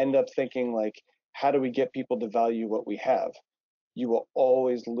statement, end up thinking like, how do we get people to value what we have? You will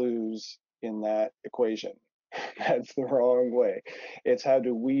always lose in that equation. That's the wrong way. It's how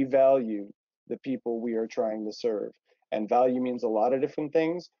do we value the people we are trying to serve? And value means a lot of different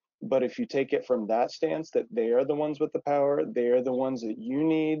things, but if you take it from that stance that they are the ones with the power, they are the ones that you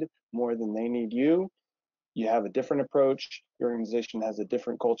need more than they need you, you have a different approach, your organization has a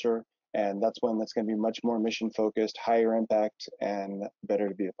different culture, and that's one that's going to be much more mission focused, higher impact, and better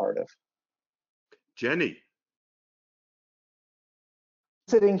to be a part of. Jenny?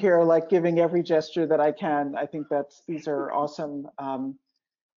 Sitting here like giving every gesture that I can. I think these are awesome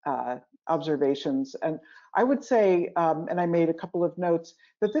observations. And I would say, and I made a couple of notes,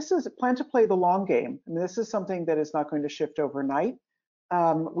 that this is plan to play the long game. I mean, this is something that is not going to shift overnight.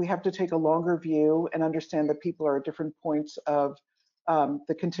 We have to take a longer view and understand that people are at different points of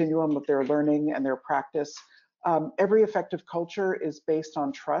the continuum of their learning and their practice. Every effective culture is based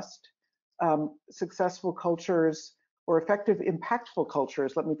on trust. Successful cultures, or effective, impactful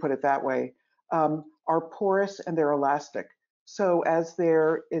cultures, let me put it that way, are porous and they're elastic. So as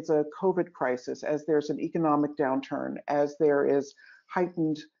there is a COVID crisis, as there's an economic downturn, as there is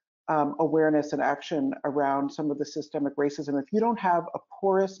heightened awareness and action around some of the systemic racism, if you don't have a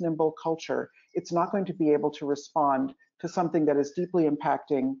porous, nimble culture, it's not going to be able to respond to something that is deeply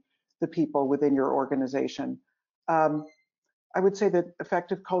impacting the people within your organization. I would say that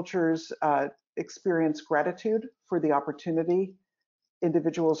effective cultures experience gratitude for the opportunity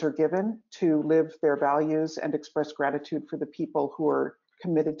individuals are given to live their values and express gratitude for the people who are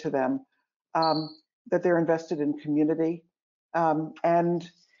committed to them, that they're invested in community,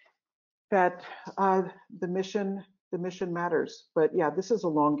 and that the mission matters. But yeah, this is a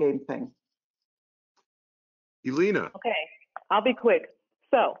long game thing. Elena? Okay, I'll be quick.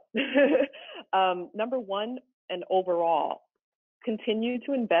 So, number one, and overall, continue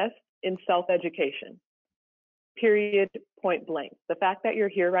to invest in self-education, period, point blank. The fact that you're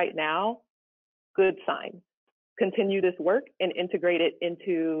here right now, good sign. Continue this work and integrate it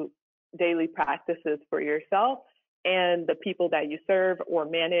into daily practices for yourself and the people that you serve or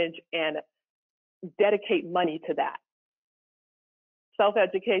manage, and dedicate money to that.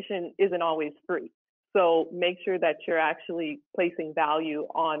 Self-education isn't always free. So make sure that you're actually placing value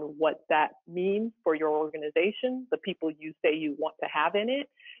on what that means for your organization, the people you say you want to have in it,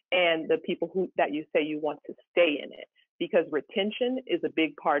 and the people that you say you want to stay in it, because retention is a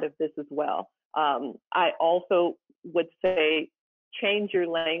big part of this as well. I also would say change your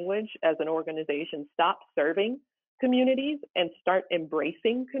language as an organization. Stop serving communities and start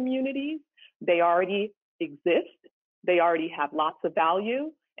embracing communities. They already exist. they already have lots of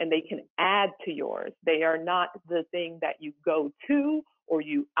value and they can add to yours. They are not the thing that you go to or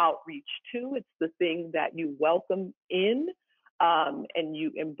you outreach to. It's the thing that you welcome in and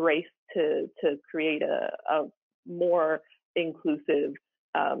you embrace to create a more inclusive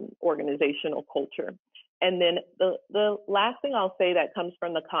organizational culture. And then the last thing I'll say that comes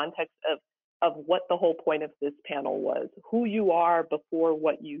from the context of what the whole point of this panel was, who you are before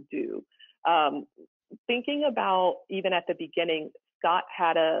what you do. Thinking about, even at the beginning, Scott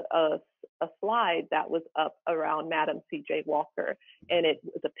had a slide that was up around Madam C.J. Walker, and it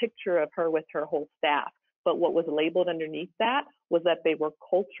was a picture of her with her whole staff. But what was labeled underneath that was that they were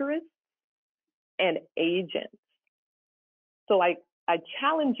culturists and agents. So I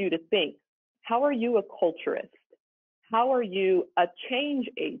challenge you to think, how are you a culturist? How are you a change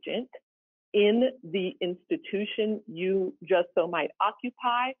agent in the institution you just so might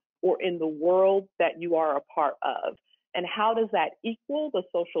occupy or in the world that you are a part of? And how does that equal the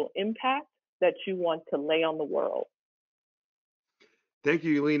social impact that you want to lay on the world? Thank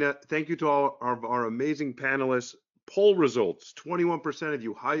you, Elena. Thank you to all of our amazing panelists. Poll results, 21% of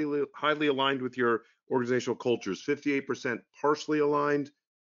you highly aligned with your organizational cultures, 58% partially aligned,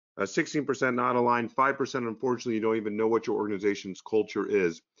 16% not aligned, 5% unfortunately you don't even know what your organization's culture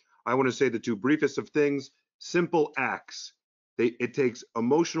is. I want to say the two briefest of things: simple acts. It takes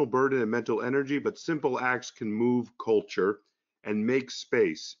emotional burden and mental energy, but simple acts can move culture and make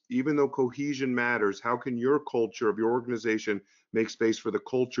space. Even though cohesion matters, how can your culture of your organization make space for the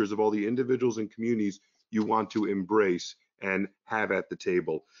cultures of all the individuals and communities you want to embrace and have at the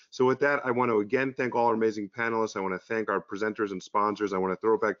table? So with that, I want to again thank all our amazing panelists. I want to thank our presenters and sponsors. I want to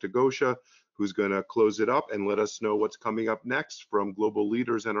throw it back to Gosha, who's going to close it up and let us know what's coming up next from global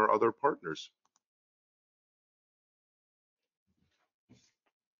leaders and our other partners.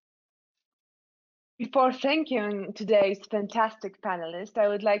 Before thanking today's fantastic panelists, I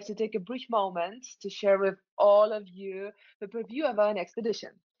would like to take a brief moment to share with all of you the preview of our next edition.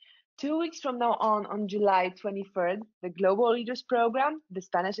 2 weeks from now on July 23rd, the Global Leaders Program, the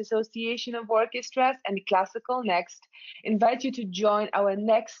Spanish Association of Orchestras, and Classical Next invite you to join our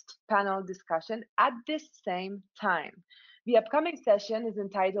next panel discussion at this same time. The upcoming session is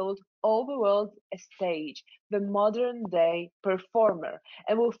entitled Overworld Stage, the Modern Day Performer,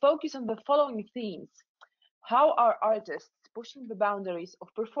 and will focus on the following themes. How are artists pushing the boundaries of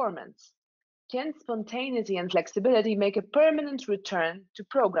performance? Can spontaneity and flexibility make a permanent return to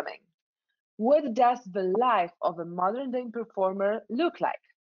programming? What does the life of a modern day performer look like?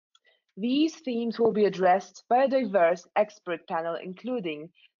 These themes will be addressed by a diverse expert panel, including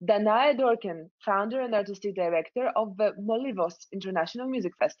Danae Dorkin, founder and artistic director of the Molivos International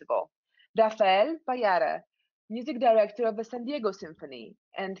Music Festival, Rafael Payara, music director of the San Diego Symphony,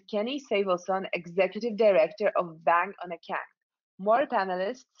 and Kenny Savelson, executive director of Bang on a Can. More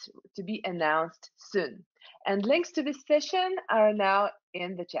panelists to be announced soon. And links to this session are now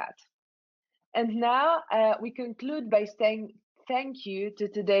in the chat. And now we conclude by saying thank you to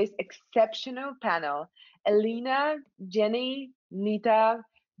today's exceptional panel, Elena, Jenny, Nita,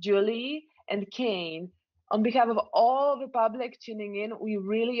 Julii, and Kane. On behalf of all the public tuning in, we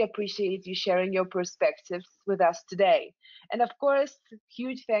really appreciate you sharing your perspectives with us today. And of course,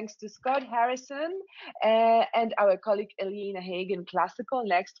 huge thanks to Scott Harrison and our colleague Elena Hagen, Classical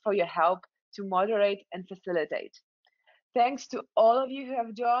Next, for your help to moderate and facilitate. Thanks to all of you who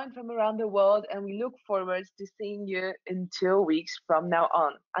have joined from around the world, and we look forward to seeing you in 2 weeks from now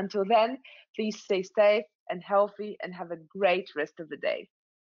on. Until then, please stay safe and healthy and have a great rest of the day.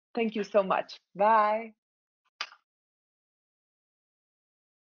 Thank you so much. Bye.